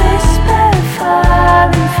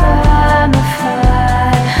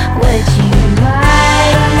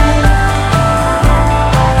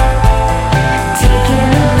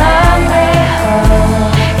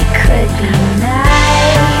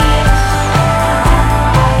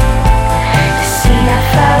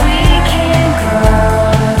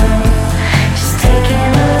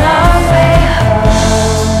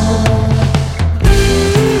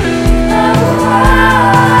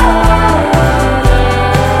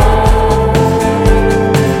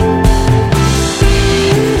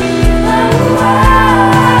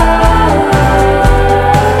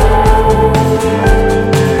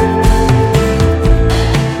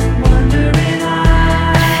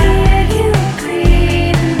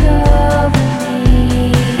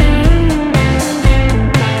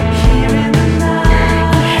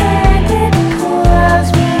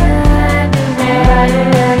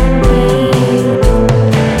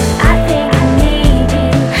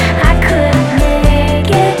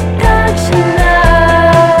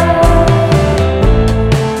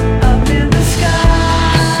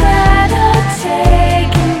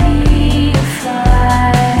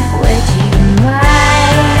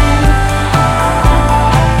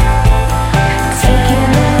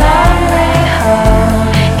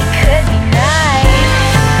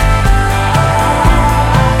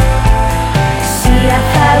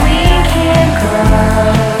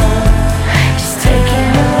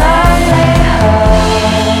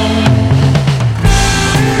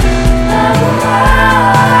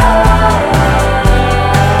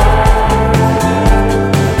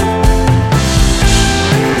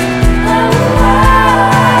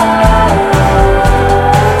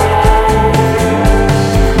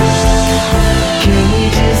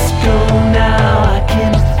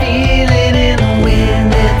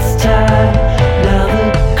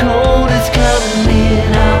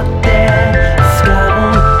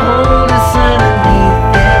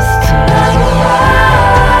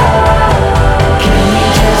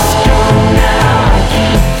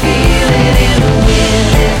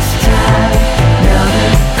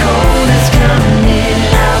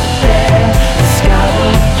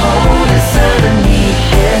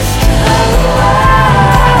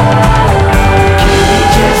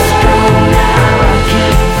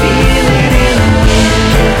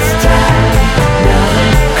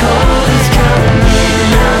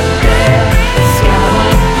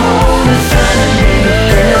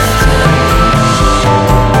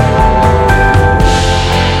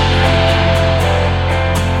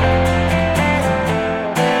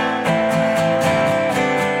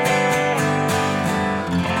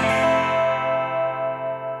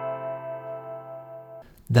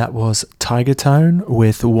That was Tiger Town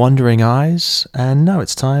with Wandering Eyes, and now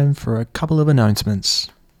it's time for a couple of announcements.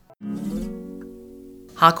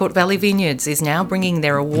 Harcourt Valley Vineyards is now bringing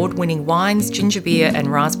their award-winning wines, ginger beer and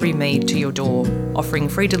raspberry mead to your door, offering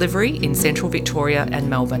free delivery in central Victoria and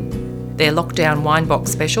Melbourne. Their lockdown wine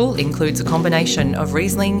box special includes a combination of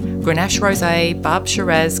Riesling, Grenache Rosé, Barbe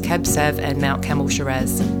Shiraz, Cab Sav and Mount Camel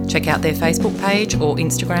Shiraz. Check out their Facebook page or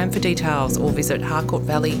Instagram for details or visit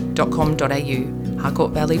harcourtvalley.com.au.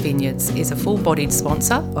 Harcourt Valley Vineyards is a full-bodied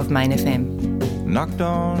sponsor of Main FM. Knocked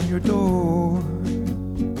on your door.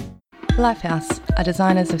 Lifehouse are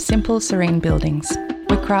designers of simple, serene buildings.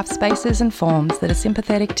 We craft spaces and forms that are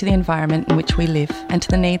sympathetic to the environment in which we live and to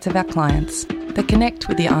the needs of our clients, that connect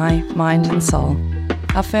with the eye, mind and soul.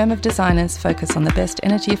 Our firm of designers focus on the best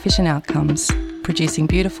energy-efficient outcomes, producing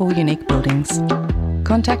beautiful, unique buildings.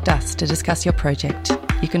 Contact us to discuss your project.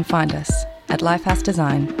 You can find us at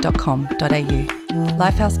lifehousedesign.com.au.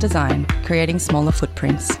 Lifehouse Design, creating smaller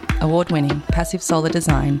footprints, award-winning passive solar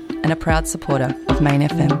design and a proud supporter of Main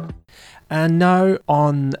FM. And now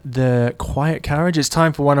on the Quiet Carriage, it's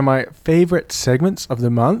time for one of my favourite segments of the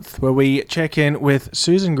month, where we check in with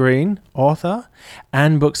Susan Green, author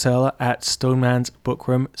and bookseller at Stoneman's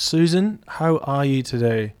Bookroom. Susan, how are you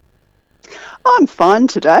today? I'm fine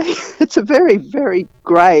today. It's a very, very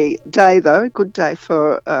grey day, though. Good day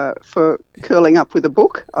for curling up with a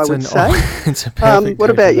book, I would say. It's a perfect what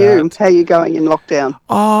day about for you? that. How are you going in lockdown?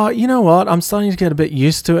 Oh, you know what? I'm starting to get a bit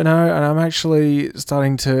used to it now, and I'm actually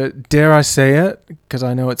starting to, dare I say it, because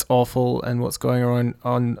I know it's awful and what's going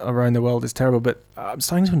on around the world is terrible, but I'm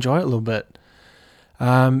starting to enjoy it a little bit.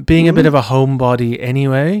 Being a bit of a homebody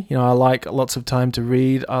anyway, you know, I like lots of time to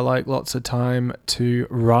read, I like lots of time to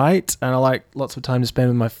write, and I like lots of time to spend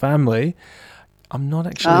with my family. I'm not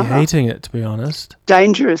actually hating it, to be honest.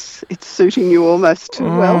 Dangerous. It's suiting you almost too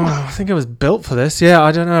well. I think I was built for this. Yeah,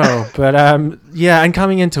 I don't know. But yeah, and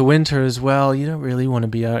coming into winter as well, you don't really want to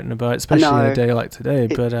be out and about, especially a day like today.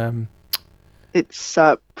 It's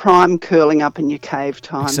prime curling up in your cave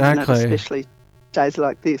time, exactly. Isn't it? Especially days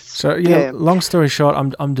like this. So yeah, long story short,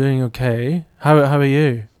 I'm doing okay. How are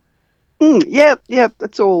you? Yeah,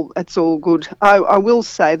 that's all good. I will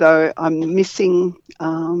say though, I'm missing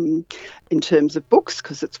in terms of books,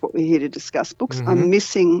 because it's what we're here to discuss, books. Mm-hmm. I'm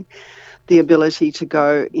missing the ability to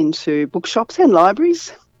go into bookshops and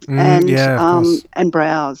libraries and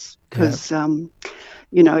browse, because you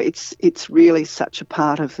know, it's really such a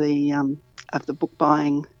part of the book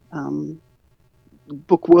buying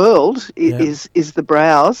book world is the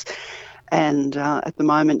browse, and at the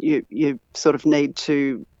moment you sort of need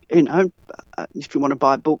to, you know, if you want to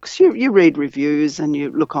buy books, you read reviews and you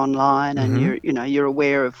look online and you're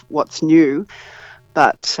aware of what's new,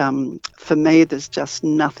 but for me there's just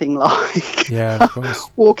nothing like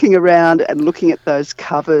walking around and looking at those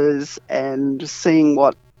covers and seeing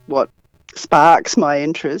what sparks my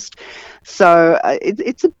interest. So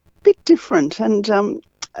it's a bit different, and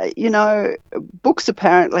you know, books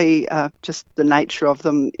apparently, just the nature of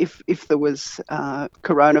them, if there was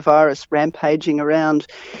coronavirus rampaging around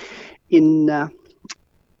in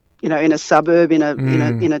you know, in a suburb, in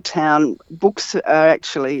a town, books are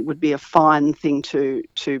actually would be a fine thing to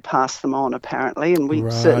pass them on, apparently, and we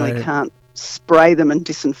certainly can't spray them and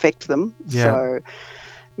disinfect them. So,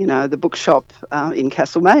 you know, the bookshop in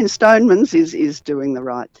Castlemaine, Stoneman's, is doing the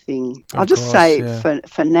right thing. I'll just say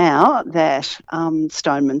for now that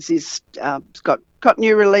Stoneman's is got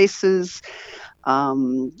new releases.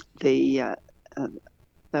 The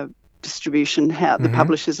distribution, the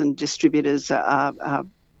publishers and distributors are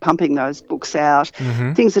pumping those books out.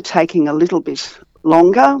 Things are taking a little bit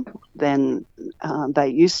longer than they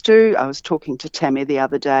used to. I was talking to Tammy the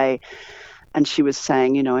other day, and she was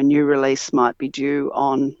saying, you know, a new release might be due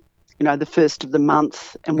on, you know, the first of the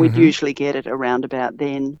month, and we'd usually get it around about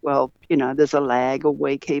then. Well, you know, there's a lag, a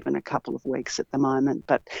week, even a couple of weeks at the moment,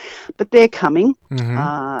 but they're coming.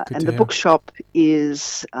 And the bookshop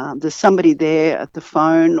is, there's somebody there at the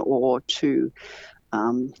phone or to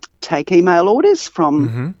take email orders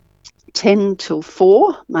from 10 till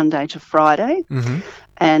 4, Monday to Friday.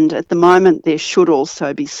 And at the moment, there should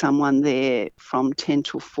also be someone there from 10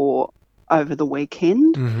 till 4 over the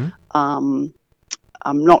weekend.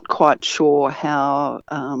 I'm not quite sure how,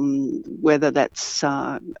 whether that's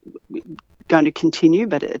going to continue,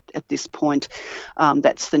 but at this point,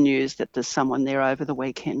 that's the news, that there's someone there over the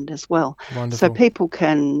weekend as well. Wonderful. So people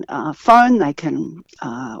can phone, they can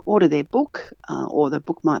order their book, or the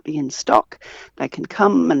book might be in stock. They can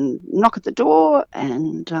come and knock at the door,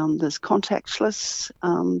 and there's contactless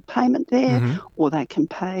payment there, or they can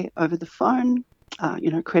pay over the phone,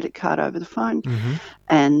 you know, credit card over the phone,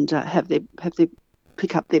 and have their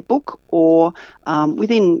pick up their book, or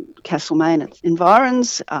within Castlemaine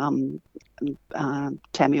environs,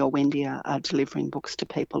 Tammy or Wendy are delivering books to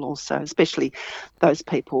people also, especially those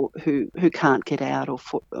people who can't get out, or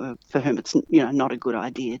for whom it's not a good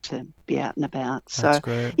idea to be out and about. That's so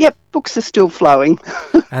great. Yep, books are still flowing.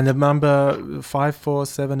 And the number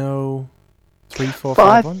 5470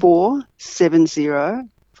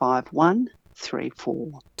 54705134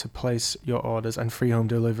 to place your orders, and free home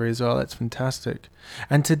delivery as well. That's fantastic.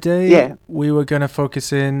 And today we were going to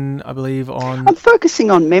focus in, I believe, on... I'm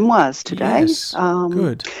focusing on memoirs today. Yes,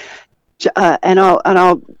 good. And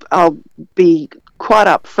I'll be quite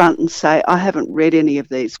upfront and say I haven't read any of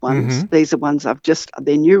these ones. Mm-hmm. These are ones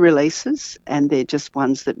they're new releases, and they're just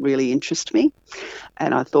ones that really interest me.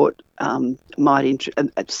 And I thought might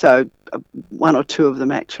interest. So one or two of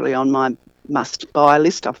them actually on my must-buy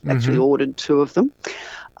list. I've actually ordered two of them,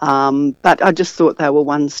 but I just thought they were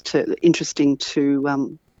ones interesting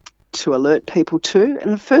to alert people to.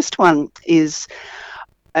 And the first one is,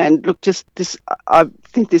 and look, just this, I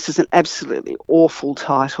think this is an absolutely awful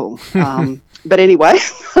title, but anyway,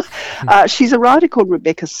 she's a writer called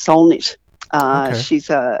Rebecca Solnit.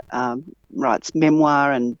 She's writes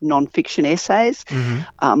memoir and non-fiction essays.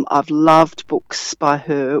 I've loved books by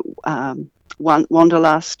her.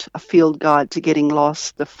 Wanderlust, A Field Guide to Getting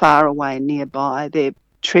Lost, The Far Away and Nearby. They're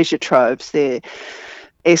treasure troves. They're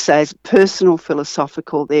essays, personal,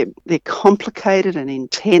 philosophical. They're complicated and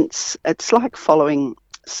intense. It's like following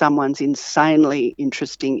someone's insanely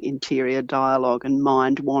interesting interior dialogue and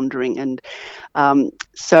mind wandering. And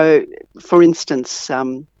so, for instance,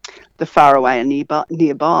 The Far Away and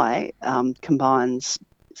Nearby combines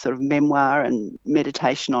sort of memoir and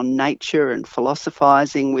meditation on nature and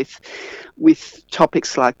philosophizing with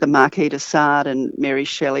topics like the Marquis de Sade and Mary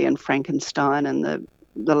Shelley and Frankenstein, and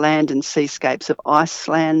the land and seascapes of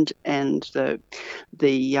Iceland, and the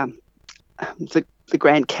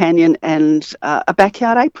Grand Canyon, and a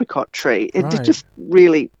backyard apricot tree. It's just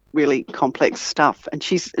really, really complex stuff. And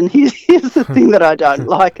here's the thing that I don't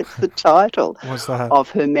like. It's the title of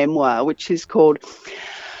her memoir, which is called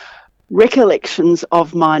Recollections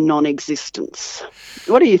of My Non-Existence.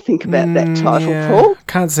 What do you think about that title, Paul?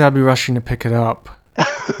 Can't say I'd be rushing to pick it up.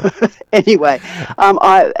 Anyway,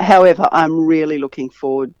 however, I'm really looking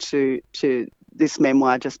forward to this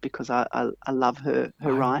memoir just because I love her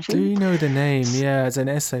writing. Do you know the name? Yeah, as an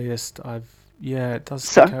essayist, it does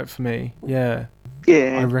stick out for me. Yeah.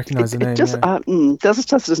 Yeah, I recognise the name. It just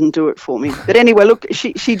doesn't do it for me. But anyway, look,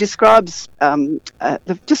 she describes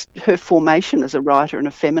just her formation as a writer and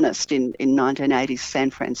a feminist in 1980s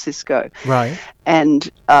San Francisco. Right.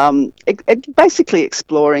 And basically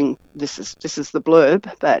exploring, this is the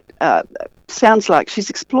blurb, but sounds like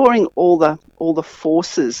she's exploring all the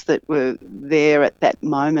forces that were there at that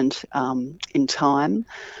moment in time.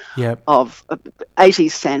 Yep. Of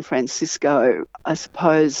 80s San Francisco, I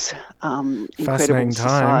suppose, incredible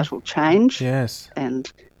societal change, yes,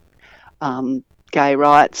 and gay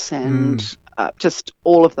rights, and just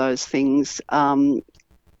all of those things.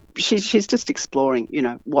 She's just exploring,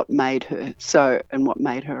 what made her so, and what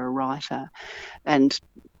made her a writer, and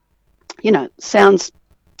sounds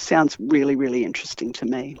really, really interesting to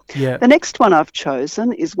me. Yeah. The next one I've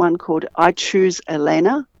chosen is one called I Choose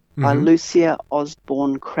Elena by Lucia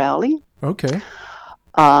Osborne Crowley. Okay.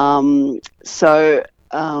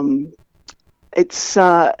 It's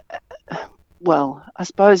well, I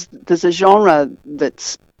suppose there's a genre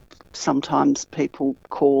that's sometimes people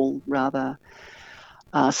call rather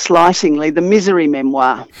slightingly the misery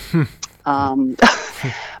memoir.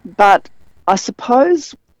 But I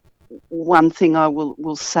suppose one thing I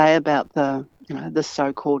will say about the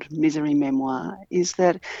so-called misery memoir is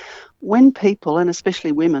that when people, and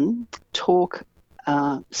especially women,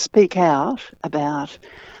 speak out about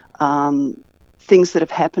things that have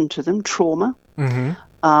happened to them, trauma,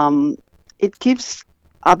 it gives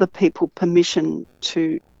other people permission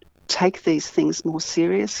to take these things more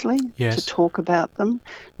seriously, to talk about them,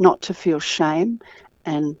 not to feel shame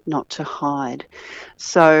and not to hide.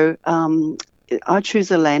 So I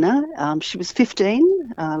Choose Elena. She was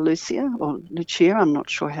 15, Lucia, I'm not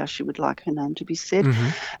sure how she would like her name to be said,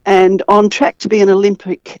 and on track to be an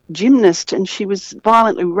Olympic gymnast, and she was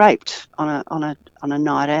violently raped on a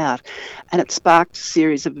night out, and it sparked a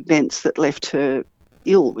series of events that left her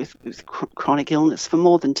ill with chronic illness for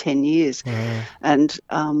more than 10 years. And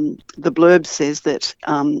the blurb says that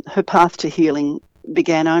her path to healing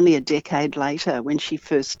began only a decade later when she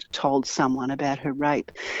first told someone about her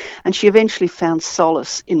rape. And she eventually found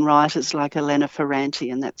solace in writers like Elena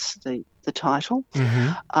Ferranti, and that's the title.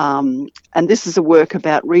 And this is a work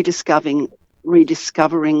about rediscovering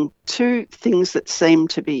rediscovering two things that seem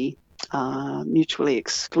to be mutually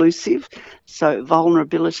exclusive. So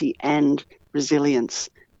vulnerability and resilience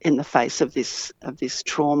in the face of this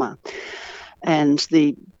trauma. And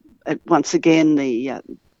once again, the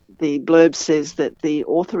blurb says that the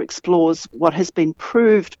author explores what has been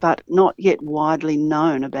proved but not yet widely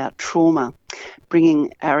known about trauma,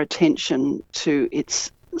 bringing our attention to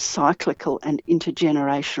its cyclical and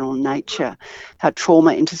intergenerational nature, how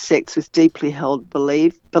trauma intersects with deeply held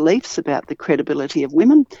beliefs about the credibility of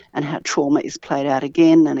women, and how trauma is played out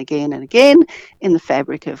again and again and again in the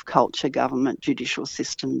fabric of culture, government, judicial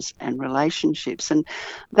systems and relationships. And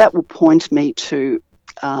that will point me to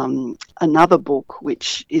another book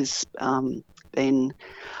which is been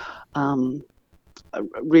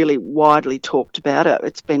really widely talked about.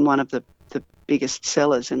 It's been one of the biggest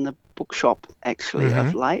sellers in the bookshop actually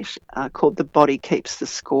of late, called The Body Keeps the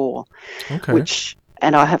Score. Okay. Which,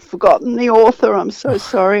 and I have forgotten the author, I'm so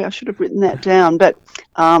sorry, I should have written that down, but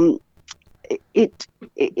The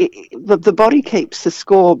Body Keeps the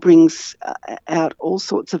Score brings out all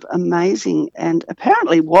sorts of amazing and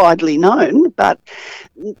apparently widely known, but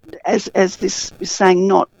as this is saying,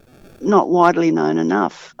 not widely known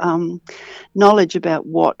enough, knowledge about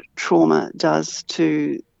what trauma does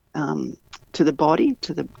to the body,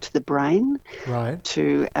 to the brain, right,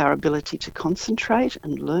 to our ability to concentrate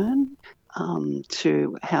and learn,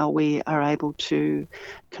 to how we are able to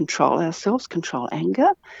control ourselves, control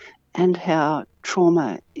anger, and how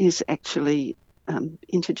trauma is actually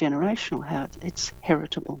intergenerational, how it's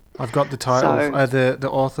heritable. I've got the title, the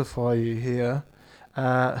author for you here.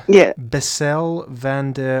 Bessel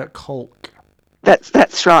van der Kolk.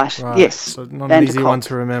 That's right. Yes. So not an easy one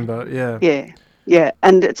to remember. Yeah. Yeah,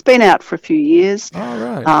 and it's been out for a few years.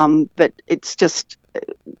 Oh, right. But it's just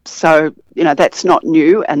so, that's not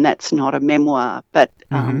new and that's not a memoir. But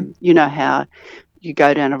you know how you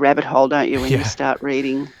go down a rabbit hole, don't you, when you start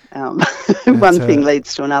reading? One thing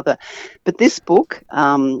leads to another. But this book,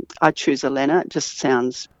 I Choose Elena, just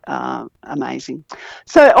sounds amazing.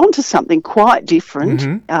 So on to something quite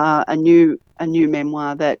different, a new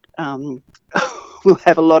memoir that will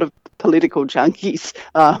have a lot of political junkies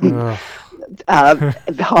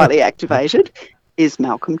highly activated, is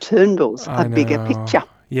Malcolm Turnbull's A Bigger Picture.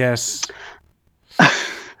 Yes. I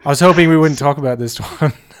was hoping we wouldn't talk about this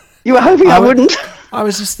one. You were hoping I wouldn't? I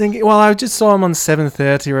was just thinking, I just saw him on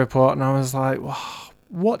 7:30 Report and I was like, wow,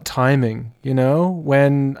 what timing,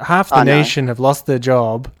 when half the nation have lost their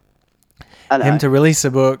job, him to release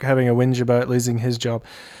a book having a whinge about losing his job.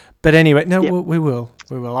 But anyway, we will.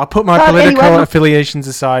 I'll put my political affiliations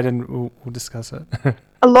aside and we'll discuss it.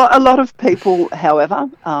 A lot of people, however,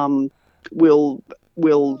 will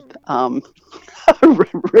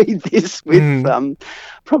read this with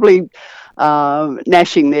probably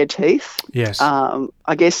gnashing their teeth. Yes.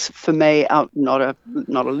 I guess for me, not a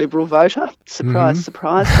Liberal voter. Surprise,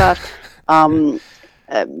 surprise. But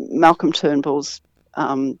Malcolm Turnbull's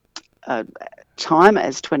time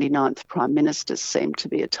as 29th Prime Minister seemed to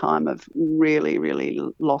be a time of really, really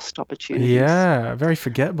lost opportunities. Yeah, very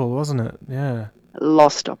forgettable, wasn't it? Yeah.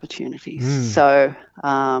 Lost opportunities. So,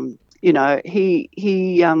 he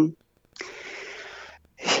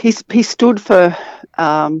stood for,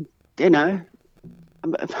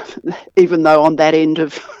 even though on that end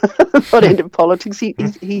of politics,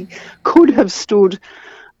 he could have stood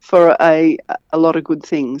for a lot of good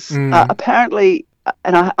things. Apparently,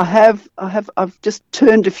 and I've just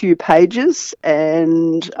turned a few pages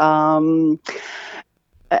and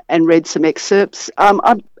read some excerpts.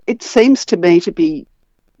 It seems to me to be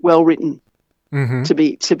well written, to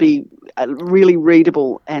be really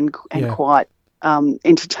readable and quite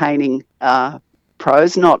entertaining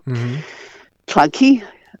prose, not clunky.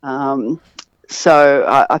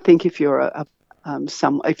 So I think if you're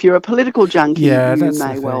if you're a political junkie, you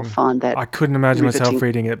may well find that. I couldn't imagine myself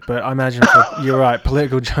reading it, but I imagine you're right,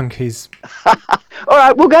 political junkies. All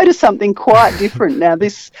right, we'll go to something quite different now.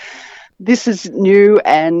 This is new,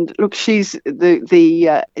 and look, she's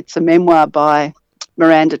it's a memoir by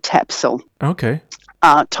Miranda Tapsell. Okay.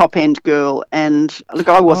 Top End Girl, and look,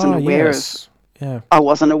 I wasn't aware of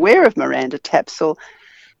Miranda Tapsell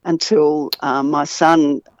until my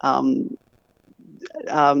son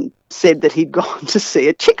said that he'd gone to see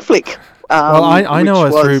a chick flick. I know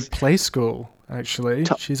her through Play School. Actually,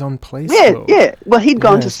 she's on Play School. Yeah. Well, he'd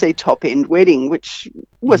gone to see Top End Wedding, which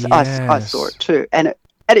was I saw it too, and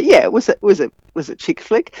it was a chick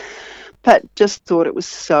flick, but just thought it was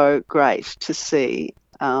so great to see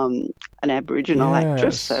an Aboriginal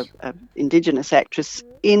actress, a Indigenous actress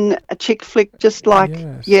in a chick flick, just like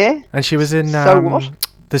and she was in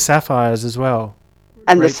The Sapphires as well.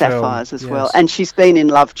 And The Sapphires as well. And she's been in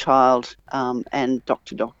Love Child and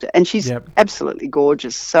Doctor, and she's absolutely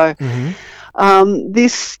gorgeous. So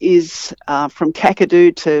this is from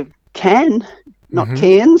Kakadu to Cannes, not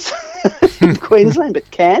Cairns in Queensland,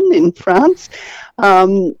 but Cannes in France.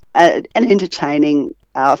 An entertaining,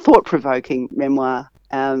 thought-provoking memoir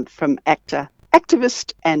from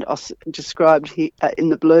activist and described here, in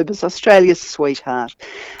the blurb as Australia's sweetheart.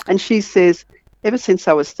 And she says, ever since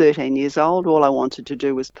I was 13 years old, all I wanted to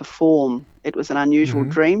do was perform. It was an unusual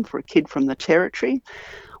dream for a kid from the Territory.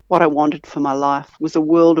 What I wanted for my life was a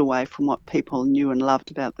world away from what people knew and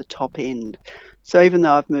loved about the top end. So even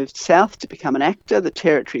though I've moved south to become an actor, the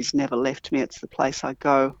Territory's never left me. It's the place I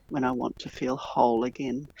go when I want to feel whole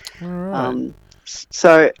again. All right.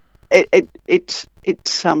 So it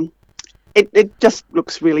just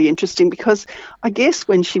looks really interesting, because I guess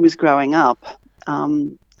when she was growing up,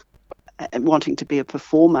 wanting to be a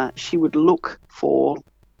performer, she would look for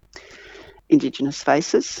Indigenous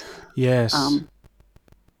faces. Yes.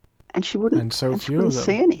 And she wouldn't. And so few wouldn't of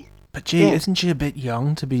them. see any. But gee, isn't she a bit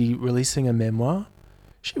young to be releasing a memoir?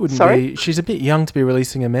 She wouldn't Sorry? be. She's a bit young to be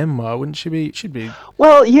releasing a memoir, wouldn't she be? She'd be.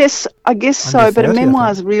 Well, yes, I guess so. But 30, a memoir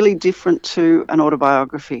is really different to an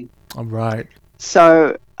autobiography. Oh, right.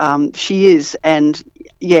 So she is, and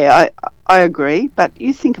I agree. But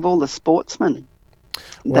you think of all the sportsmen.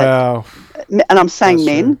 Wow. And I'm saying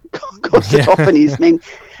men, because it often is men.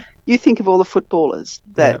 You think of all the footballers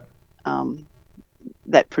that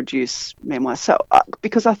that produce memoirs. So,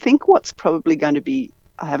 because I think what's probably going to be,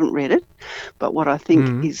 I haven't read it, but what I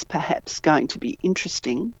think is perhaps going to be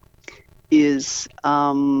interesting is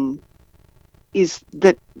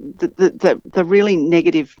that the really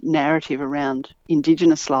negative narrative around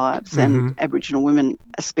Indigenous lives and Aboriginal women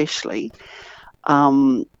especially,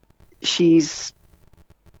 she's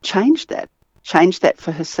changed that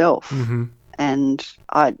for herself. And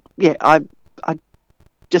I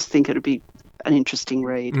just think it'd be an interesting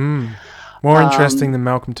read. More interesting than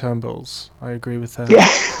Malcolm Turnbull's. I agree with that. Yeah,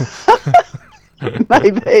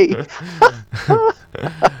 maybe.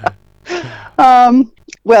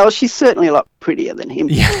 Well, she's certainly a lot prettier than him.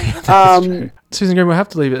 Yeah, that's true. Susan Green, we'll have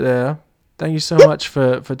to leave it there. Thank you so much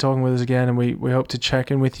for talking with us again, and we hope to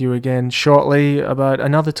check in with you again shortly about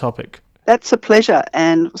another topic. That's a pleasure,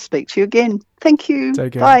 and we'll speak to you again. Thank you.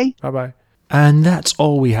 Take care. Bye. Bye-bye. And that's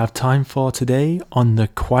all we have time for today on The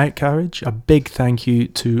Quiet Carriage. A big thank you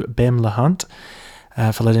to Bem Hunte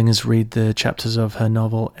for letting us read the chapters of her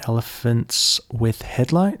novel Elephants with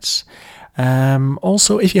Headlights.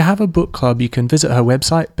 Also, if you have a book club, you can visit her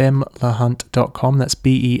website, bemlahunte.com. That's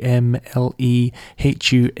BEMLEHUNTE.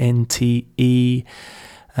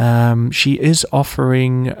 She is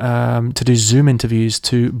offering to do Zoom interviews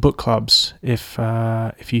to book clubs if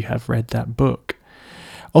you have read that book.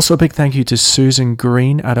 Also, a big thank you to Susan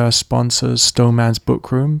Green at our sponsors, Stoneman's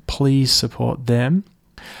Bookroom. Please support them.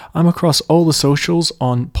 I'm across all the socials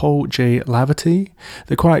on Paul J. Laverty.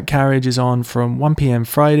 The Quiet Carriage is on from 1 p.m.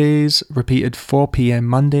 Fridays, repeated 4 p.m.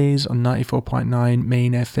 Mondays on 94.9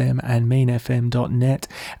 Main FM and mainfm.net,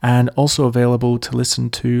 and also available to listen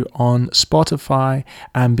to on Spotify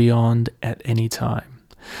and beyond at any time.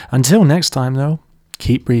 Until next time, though,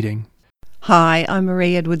 keep reading. Hi, I'm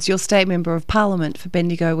Marie Edwards, your State Member of Parliament for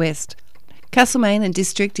Bendigo West. Castlemaine and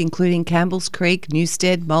District, including Campbell's Creek,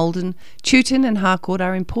 Newstead, Malden, Chewton and Harcourt,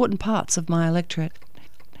 are important parts of my electorate.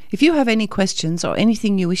 If you have any questions or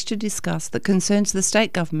anything you wish to discuss that concerns the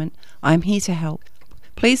state government, I am here to help.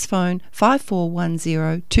 Please phone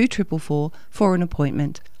 5410 2444 for an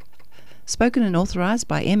appointment. Spoken and authorised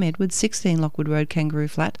by M. Edwards, 16 Lockwood Road, Kangaroo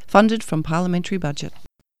Flat, funded from parliamentary budget.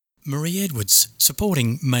 Marie Edwards,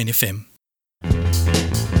 supporting Main FM.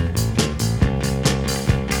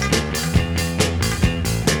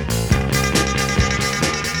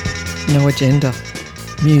 No agenda.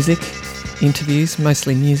 Music, interviews,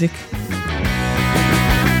 mostly music.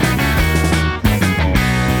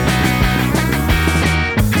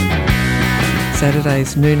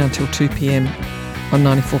 Saturdays, noon until 2 p.m. on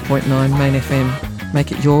 94.9 Main FM.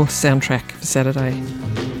 Make it your soundtrack for Saturday.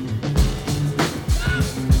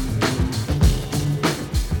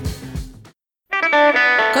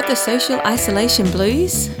 Got the social isolation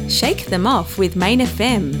blues? Shake them off with Main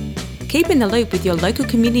FM. Keep in the loop with your local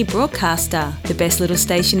community broadcaster. The best little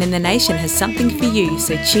station in the nation has something for you,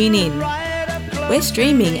 so tune in. We're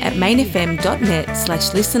streaming at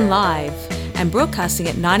mainfm.net/listen live and broadcasting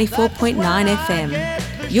at 94.9 FM.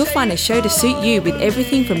 You'll find a show to suit you with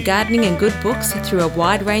everything from gardening and good books through a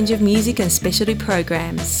wide range of music and specialty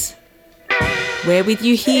programs. We're with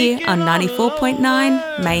you here on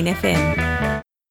 94.9 Main FM.